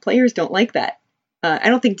like that. Players don't like that. I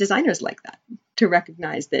don't think designers like that. To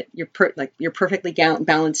recognize that your perfectly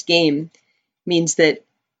balanced game means that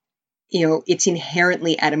it's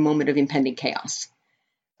inherently at a moment of impending chaos.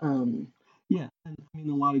 Yeah, I mean,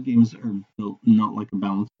 a lot of games are built not like a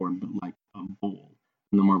balance board, but like a bowl,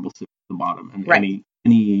 and the marble sits at the bottom, and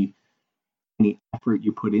any effort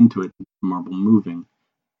you put into it, the marble moving,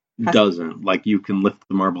 doesn't. Like, you can lift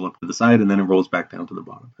the marble up to the side, and then it rolls back down to the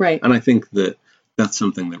bottom. Right. And I think that that's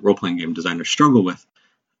something that role-playing game designers struggle with.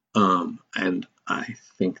 And I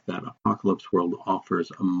think that Apocalypse World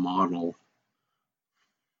offers a model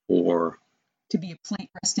or To be a plate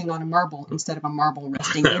resting on a marble instead of a marble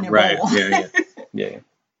resting in a right. bowl. Yeah.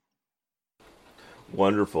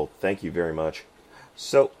 Wonderful. Thank you very much.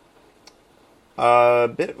 So, a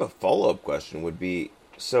bit of a follow-up question would be,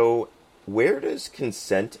 so where does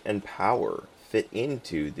consent and power fit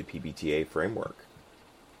into the PBTA framework?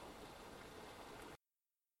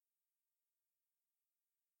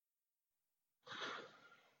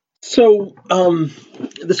 So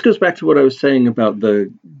this goes back to what I was saying about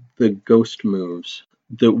the ghost moves.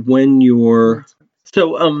 That when you're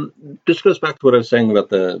this goes back to what I was saying about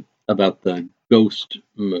the ghost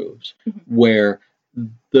moves, where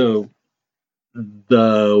the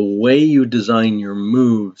way you design your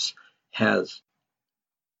moves has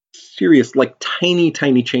serious, like tiny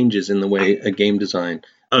changes in the way a game design,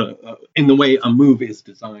 in the way a move is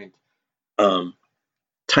designed.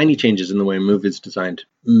 Tiny changes in the way a move is designed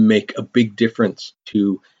make a big difference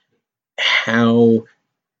to how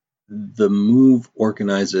the move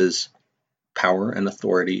organizes power and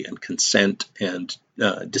authority and consent and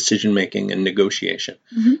decision making and negotiation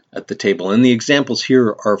at the table. And the examples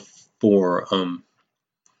here are for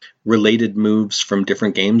related moves from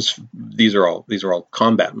different games. These are all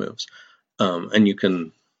combat moves, and you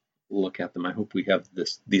can look at them. I hope we have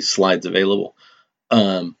these slides available.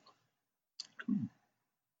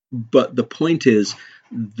 But the point is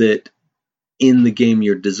that in the game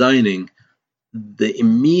you're designing, the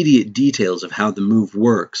immediate details of how the move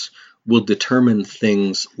works will determine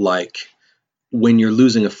things like when you're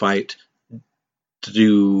losing a fight, does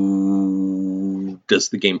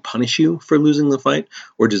the game punish you for losing the fight,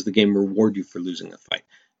 or does the game reward you for losing the fight?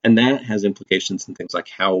 And that has implications in things like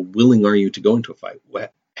how willing are you to go into a fight?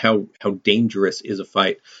 How dangerous is a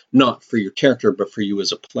fight, not for your character, but for you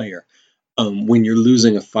as a player? When you're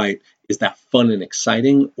losing a fight, is that fun and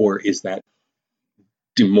exciting, or is that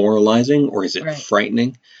demoralizing, or is it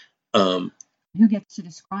frightening? Who gets to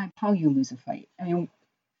describe how you lose a fight? I mean,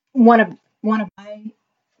 one of my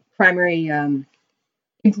primary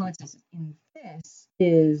influences in this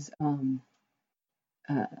is Night,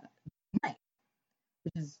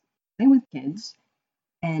 which is playing with kids,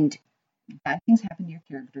 and bad things happen to your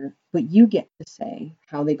character, but you get to say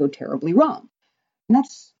how they go terribly wrong, and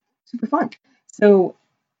that's super fun. So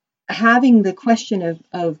having the question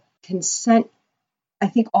of consent, I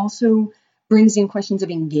think, also brings in questions of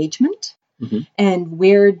engagement, and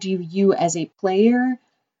where do you as a player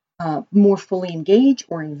more fully engage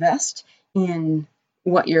or invest in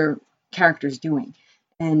what your character's doing.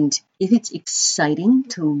 And if it's exciting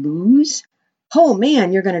to lose, oh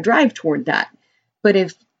man, you're going to drive toward that. But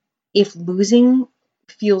if losing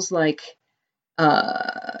feels like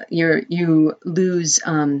you lose,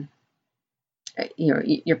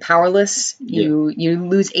 you're powerless, you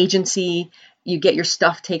lose agency, you get your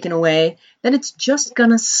stuff taken away, then it's just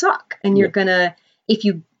gonna suck. And you're gonna, if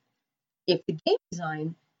the game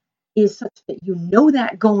design is such that you know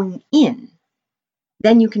that going in,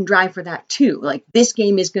 then you can drive for that too. Like, this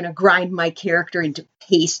game is gonna grind my character into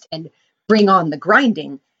paste and bring on the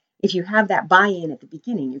grinding. If you have that buy-in at the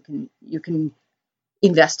beginning, you can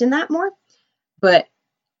invest in that more. But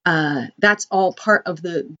that's all part of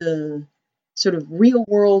the sort of real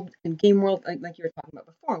world and game world, like you were talking about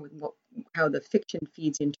before, with how the fiction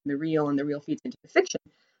feeds into the real and the real feeds into the fiction.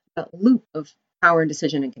 That loop of power and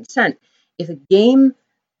decision and consent. If the game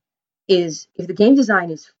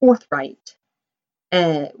design is forthright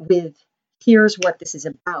with here's what this is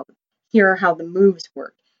about, here are how the moves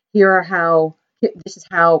work, this is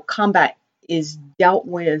how combat is dealt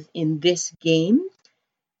with in this game,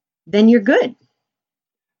 then you're good.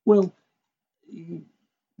 Well,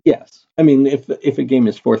 yes. I mean, if a game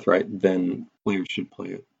is forthright, then players should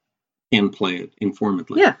play it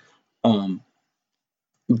informedly. Yeah.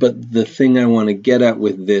 But the thing I want to get at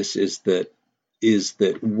with this is that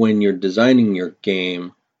when you're designing your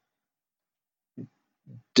game,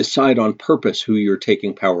 decide on purpose who you're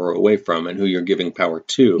taking power away from and who you're giving power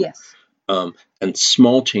to. Yes. And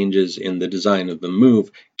small changes in the design of the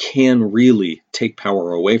move can really take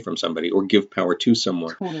power away from somebody or give power to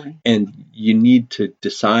someone. Totally. And you need to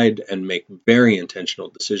decide and make very intentional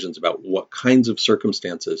decisions about what kinds of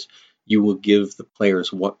circumstances you will give the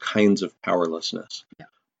players what kinds of powerlessness. Yeah.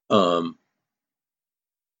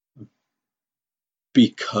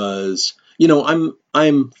 Because,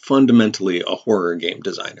 I'm fundamentally a horror game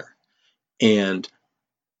designer. And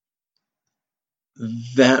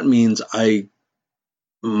that means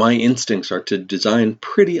my instincts are to design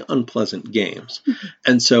pretty unpleasant games.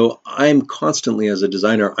 And so I'm constantly, as a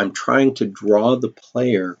designer, I'm trying to draw the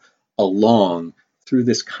player along through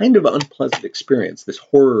this kind of unpleasant experience, this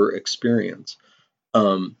horror experience.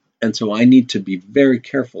 And so I need to be very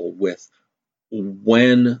careful with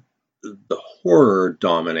when the horror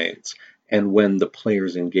dominates and when the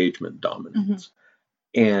player's engagement dominates.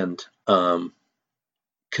 And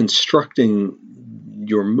constructing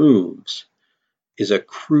your moves is a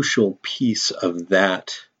crucial piece of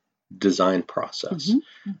that design process.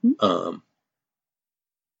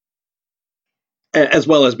 As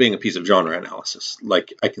well as being a piece of genre analysis.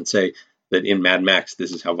 Like I can say that in Mad Max,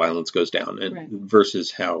 this is how violence goes down, and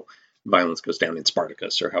versus how violence goes down in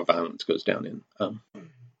Spartacus, or how violence goes down in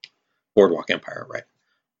Boardwalk Empire, right?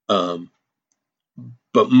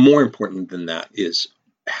 But more important than that is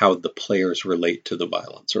how the players relate to the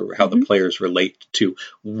violence, or how the players relate to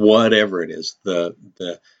whatever it is, the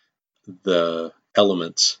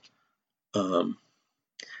elements.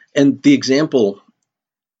 And the example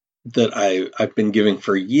that I've been giving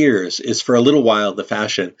for years is, for a little while, the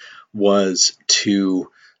fashion was to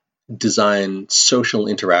design social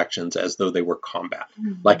interactions as though they were combat.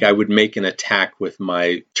 Like I would make an attack with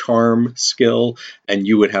my charm skill, and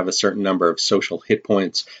you would have a certain number of social hit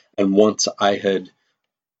points. And once I had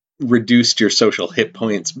reduced your social hit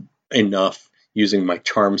points enough using my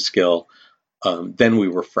charm skill, then we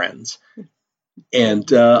were friends. And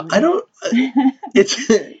I don't. It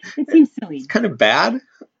seems silly. It's kind of bad.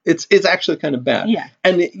 It's actually kind of bad. Yeah.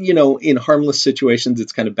 And in harmless situations,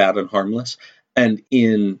 it's kind of bad and harmless. And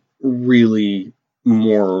in really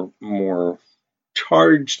more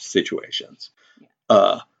charged situations,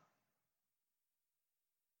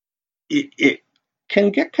 it can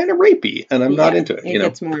get kind of rapey, and I'm not into it. It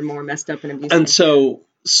gets more and more messed up and abusive. And so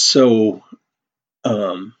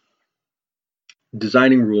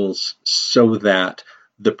designing rules so that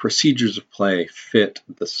the procedures of play fit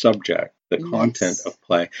the subject, the content of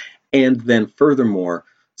play, and then furthermore,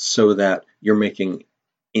 so that you're making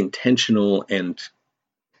intentional and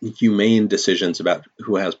humane decisions about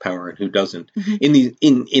who has power and who doesn't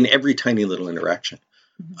in every tiny little interaction.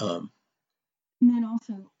 And then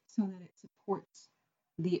also so that it supports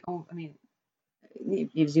you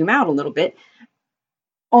zoom out a little bit,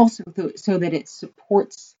 also so that it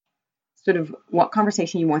supports sort of what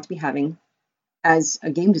conversation you want to be having as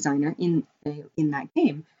a game designer in that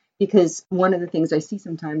game. Because one of the things I see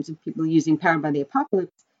sometimes of people using Powered by the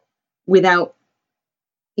Apocalypse without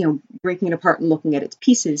breaking it apart and looking at its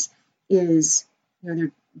pieces is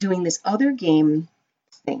they're doing this other game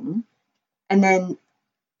thing, and then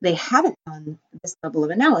they haven't done this level of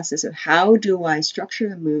analysis of how do I structure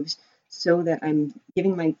the moves so that I'm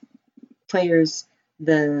giving my players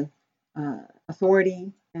the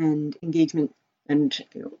authority and engagement and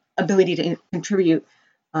ability to contribute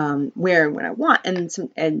where and when I want,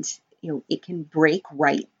 and it can break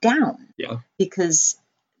right down. Because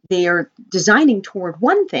they are designing toward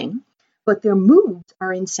one thing, but their moves are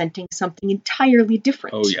incenting something entirely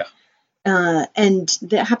different. And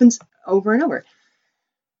that happens over and over.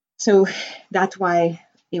 So that's why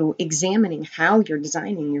examining how you're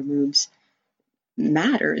designing your moves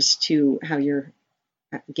matters to how your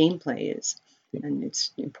gameplay is, and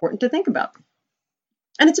it's important to think about.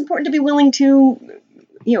 And it's important to be willing to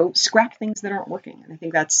scrap things that aren't working. And I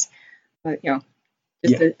think that's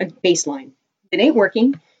just a baseline. If it ain't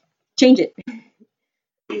working, change it.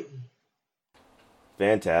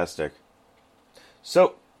 Fantastic.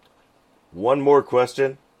 So, one more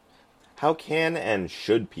question. How can and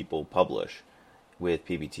should people publish with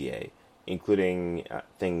PBTA, including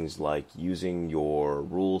things like using your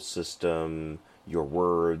rule system, your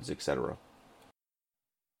words, etc.?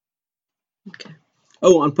 Okay.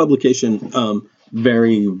 On publication,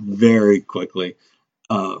 very, very quickly.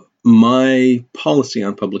 My policy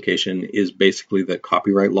on publication is basically that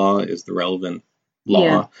copyright law is the relevant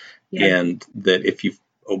law, and that if you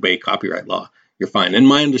obey copyright law, you're fine. And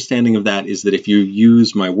my understanding of that is that if you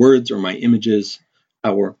use my words or my images,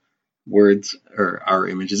 our words or our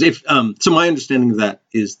images, so my understanding of that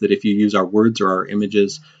is that if you use our words or our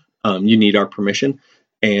images, you need our permission.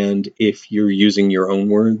 And if you're using your own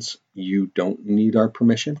words, you don't need our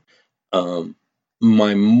permission.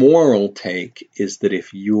 My moral take is that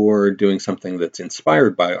if you're doing something that's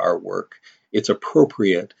inspired by our work, it's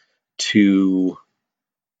appropriate to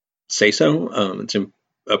say so. It's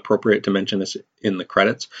appropriate to mention this in the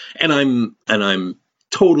credits, and I'm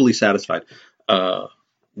totally satisfied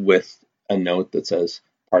with a note that says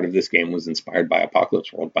part of this game was inspired by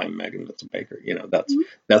Apocalypse World by Megan Vincent Baker.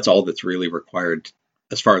 That's all that's really required,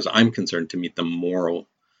 as far as I'm concerned, to meet the moral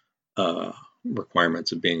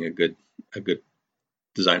requirements of being a good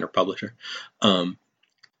designer publisher.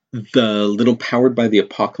 The little Powered by the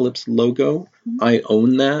Apocalypse logo, I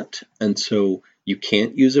own that, and so you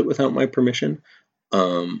can't use it without my permission.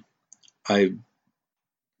 I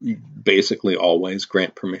basically always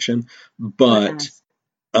grant permission, but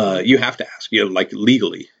you have to ask. Like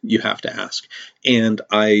legally, you have to ask. And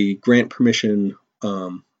I grant permission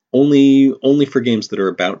only for games that are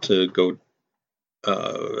about to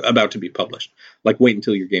be published. Like, wait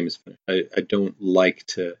until your game is finished. I don't like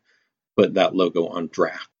to put that logo on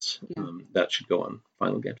drafts. Yeah. That should go on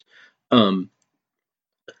final games.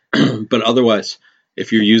 But otherwise,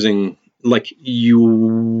 if you're using if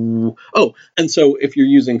you're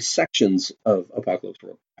using sections of Apocalypse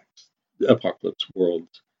World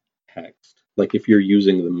text, like if you're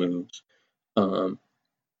using the moves,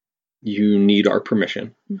 you need our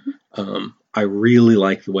permission. Mm-hmm. I really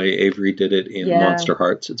like the way Avery did it in Yeah. Monster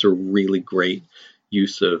Hearts. It's a really great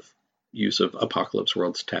use of Apocalypse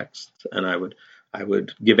World's text, and I would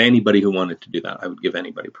give anybody who wanted to do that. I would give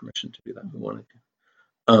anybody permission to do that who wanted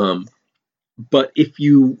to. But if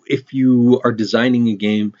you are designing a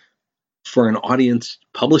game for an audience,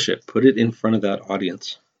 publish it. Put it in front of that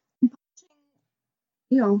audience.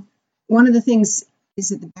 One of the things is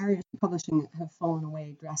that the barriers to publishing have fallen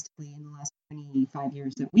away drastically in the last 25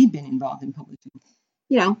 years that we've been involved in publishing.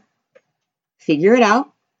 Figure it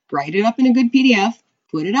out, write it up in a good PDF,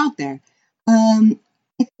 put it out there. I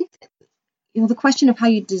think that, the question of how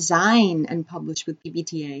you design and publish with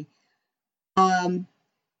PBTA,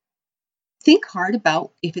 think hard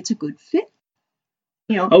about if it's a good fit.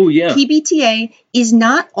 Oh yeah. PBTA is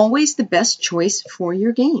not always the best choice for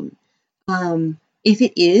your game. If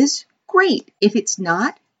it is, great. If it's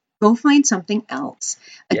not, go find something else.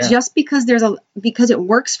 Yeah. Just because it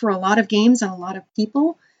works for a lot of games and a lot of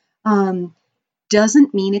people,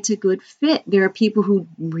 doesn't mean it's a good fit. There are people who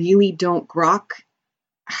really don't grok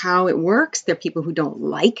how it works. There are people who don't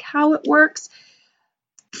like how it works.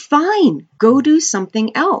 Fine, go do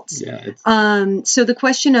something else. Yeah. So the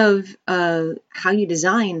question of how you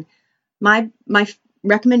design, my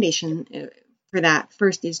recommendation for that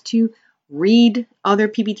first is to read other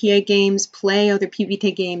PBTA games, play other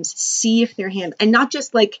PBTA games, see if they're and not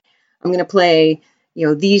just like, I'm going to play,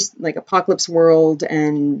 these like Apocalypse World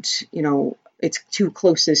and, its two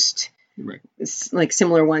closest, right, like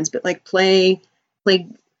similar ones, but like play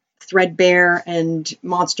Threadbare and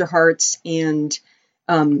Monster Hearts and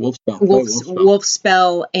Wolfspell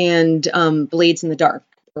and Blades in the Dark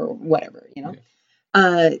or whatever, Yeah.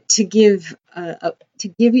 To give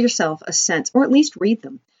yourself a sense, or at least read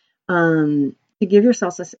them, to give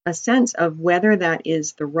yourself a sense of whether that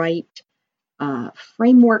is the right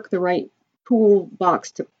framework, the right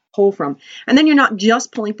toolbox to pull from. And then you're not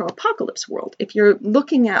just pulling from Apocalypse World. If you're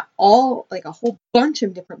looking at a whole bunch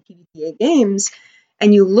of different PBTA games,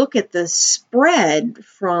 and you look at the spread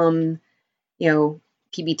from,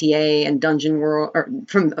 PBTA and Dungeon World, or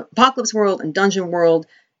from Apocalypse World and Dungeon World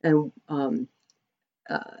and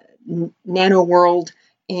Nano World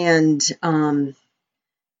and I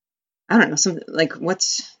don't know, something like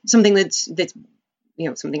something that's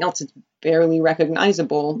something else that's barely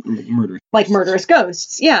recognizable, like Murderous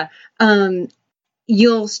Ghosts. Yeah.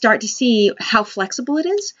 You'll start to see how flexible it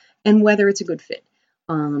is and whether it's a good fit.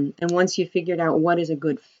 And once you've figured out what is a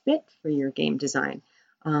good fit for your game design,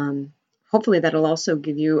 hopefully that'll also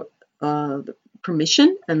give you the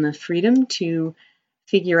permission and the freedom to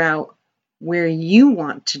figure out where you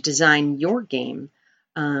want to design your game.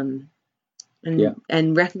 And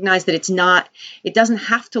recognize that it doesn't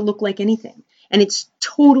have to look like anything. And it's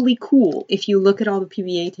totally cool if you look at all the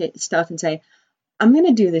PBA stuff and say, I'm going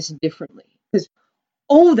to do this differently. Because,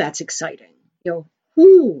 that's exciting.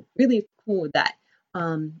 Really cool with that.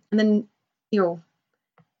 And then,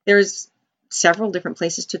 there's several different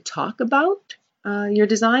places to talk about your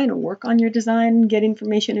design or work on your design, get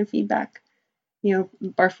information and feedback.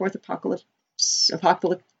 Barforth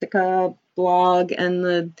Apocalyptica blog and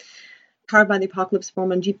the Powered by the Apocalypse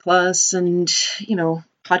forum on G+, and,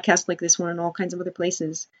 podcasts like this one and all kinds of other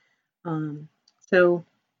places. So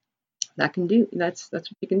that's what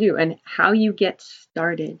you can do. And how you get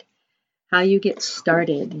started.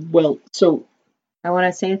 Well, so I want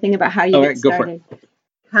to say a thing about how you get started.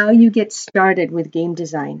 How you get started with game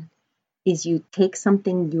design is you take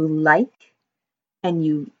something you like and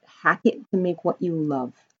you hack it to make what you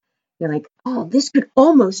love. You're like, oh, this could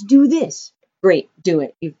almost do this. Great, do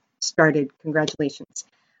it. You've started. Congratulations.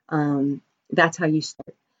 That's how you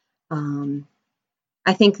start.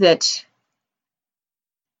 I think that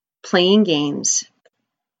playing games,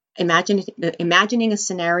 imagining a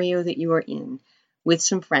scenario that you are in with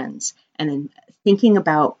some friends, and then thinking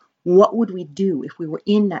about what would we do if we were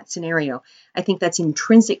in that scenario. I think that's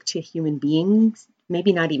intrinsic to human beings.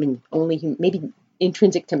 Maybe not even only maybe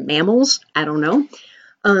intrinsic to mammals. I don't know.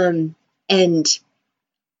 And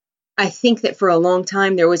I think that for a long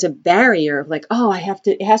time there was a barrier of like, oh,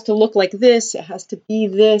 it has to look like this, it has to be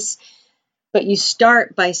this. But you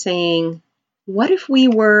start by saying, what if we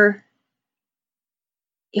were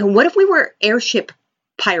airship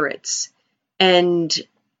pirates and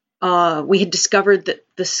we had discovered that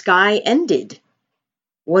the sky ended?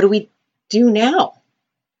 What do we do now?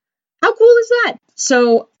 How cool is that?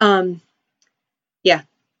 So, yeah,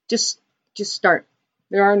 just start.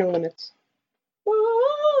 There are no limits.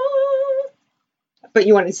 But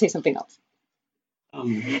you wanted to say something else. No,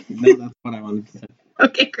 that's what I wanted to say.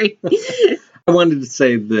 Okay, great. I wanted to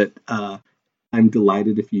say that I'm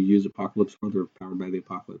delighted if you use Apocalypse World or Powered by the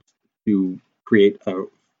Apocalypse to create a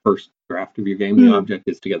first draft of your game. The object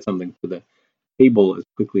is to get something to the table as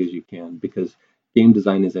quickly as you can, because game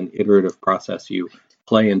design is an iterative process. You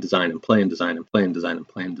play and design and play and design and play and design and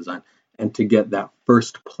play and design. And to get that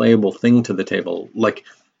first playable thing to the table, like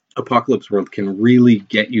Apocalypse World can really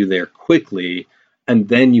get you there quickly, and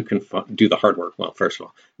then you can do the hard work. Well, first of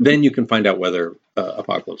all, then you can find out whether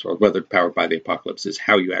Apocalypse World, whether Powered by the Apocalypse is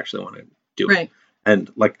how you actually want to do it. Right.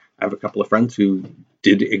 And like, I have a couple of friends who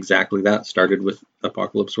did exactly that, started with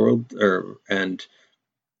Apocalypse World and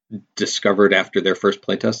discovered after their first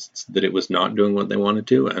playtests that it was not doing what they wanted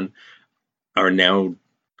to, and are now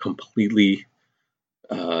completely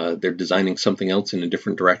they're designing something else in a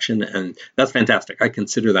different direction, and that's fantastic. I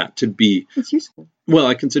consider that to be, it's useful. Well,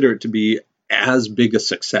 I consider it to be as big a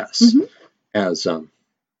success as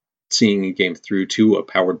seeing a game through to a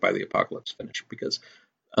Powered by the Apocalypse finish, because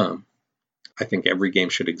I think every game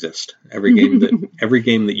should exist. Every game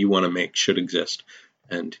that you want to make should exist,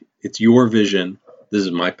 and it's your vision. This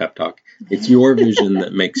is my pep talk. It's your vision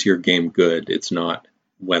that makes your game good. It's not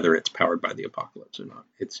whether it's Powered by the Apocalypse or not.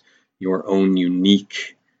 It's your own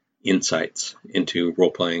unique insights into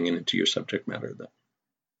role-playing and into your subject matter that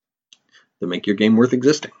make your game worth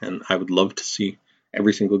existing. And I would love to see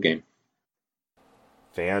every single game.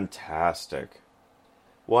 Fantastic.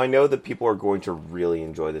 Well, I know that people are going to really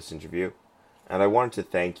enjoy this interview, and I wanted to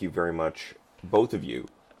thank you very much, both of you,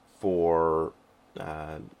 for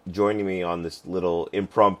joining me on this little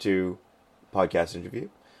impromptu podcast interview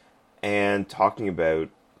and talking about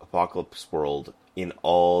Apocalypse World in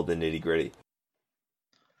all the nitty-gritty.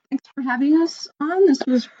 Thanks for having us on. This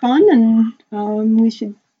was fun, and we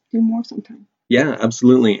should do more sometime. Yeah,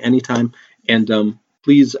 absolutely. Anytime. And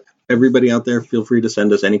please, everybody out there, feel free to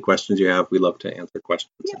send us any questions you have. We love to answer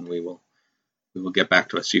questions, and we will get back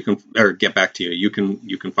to us. Get back to you. You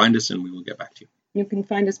can find us, and we will get back to you. You can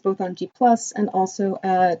find us both on G+ and also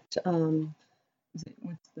at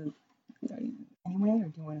Anyway, or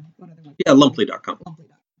do you want to, what other one? Yeah, Lumply.com.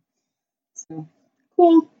 Lumply.com. So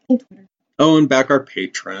cool. And Twitter. Oh, and back our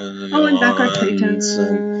patrons.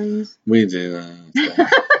 We do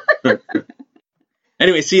that.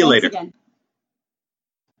 Anyway, see you later. Again.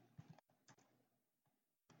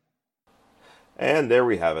 And there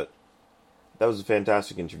we have it. That was a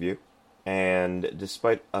fantastic interview. And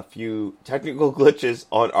despite a few technical glitches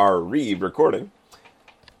on our re-recording,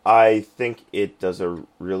 I think it does a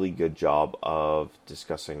really good job of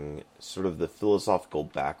discussing sort of the philosophical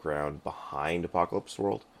background behind Apocalypse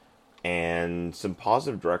World and some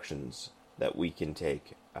positive directions that we can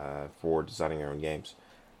take for designing our own games.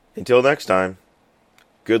 Until next time,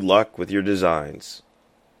 good luck with your designs.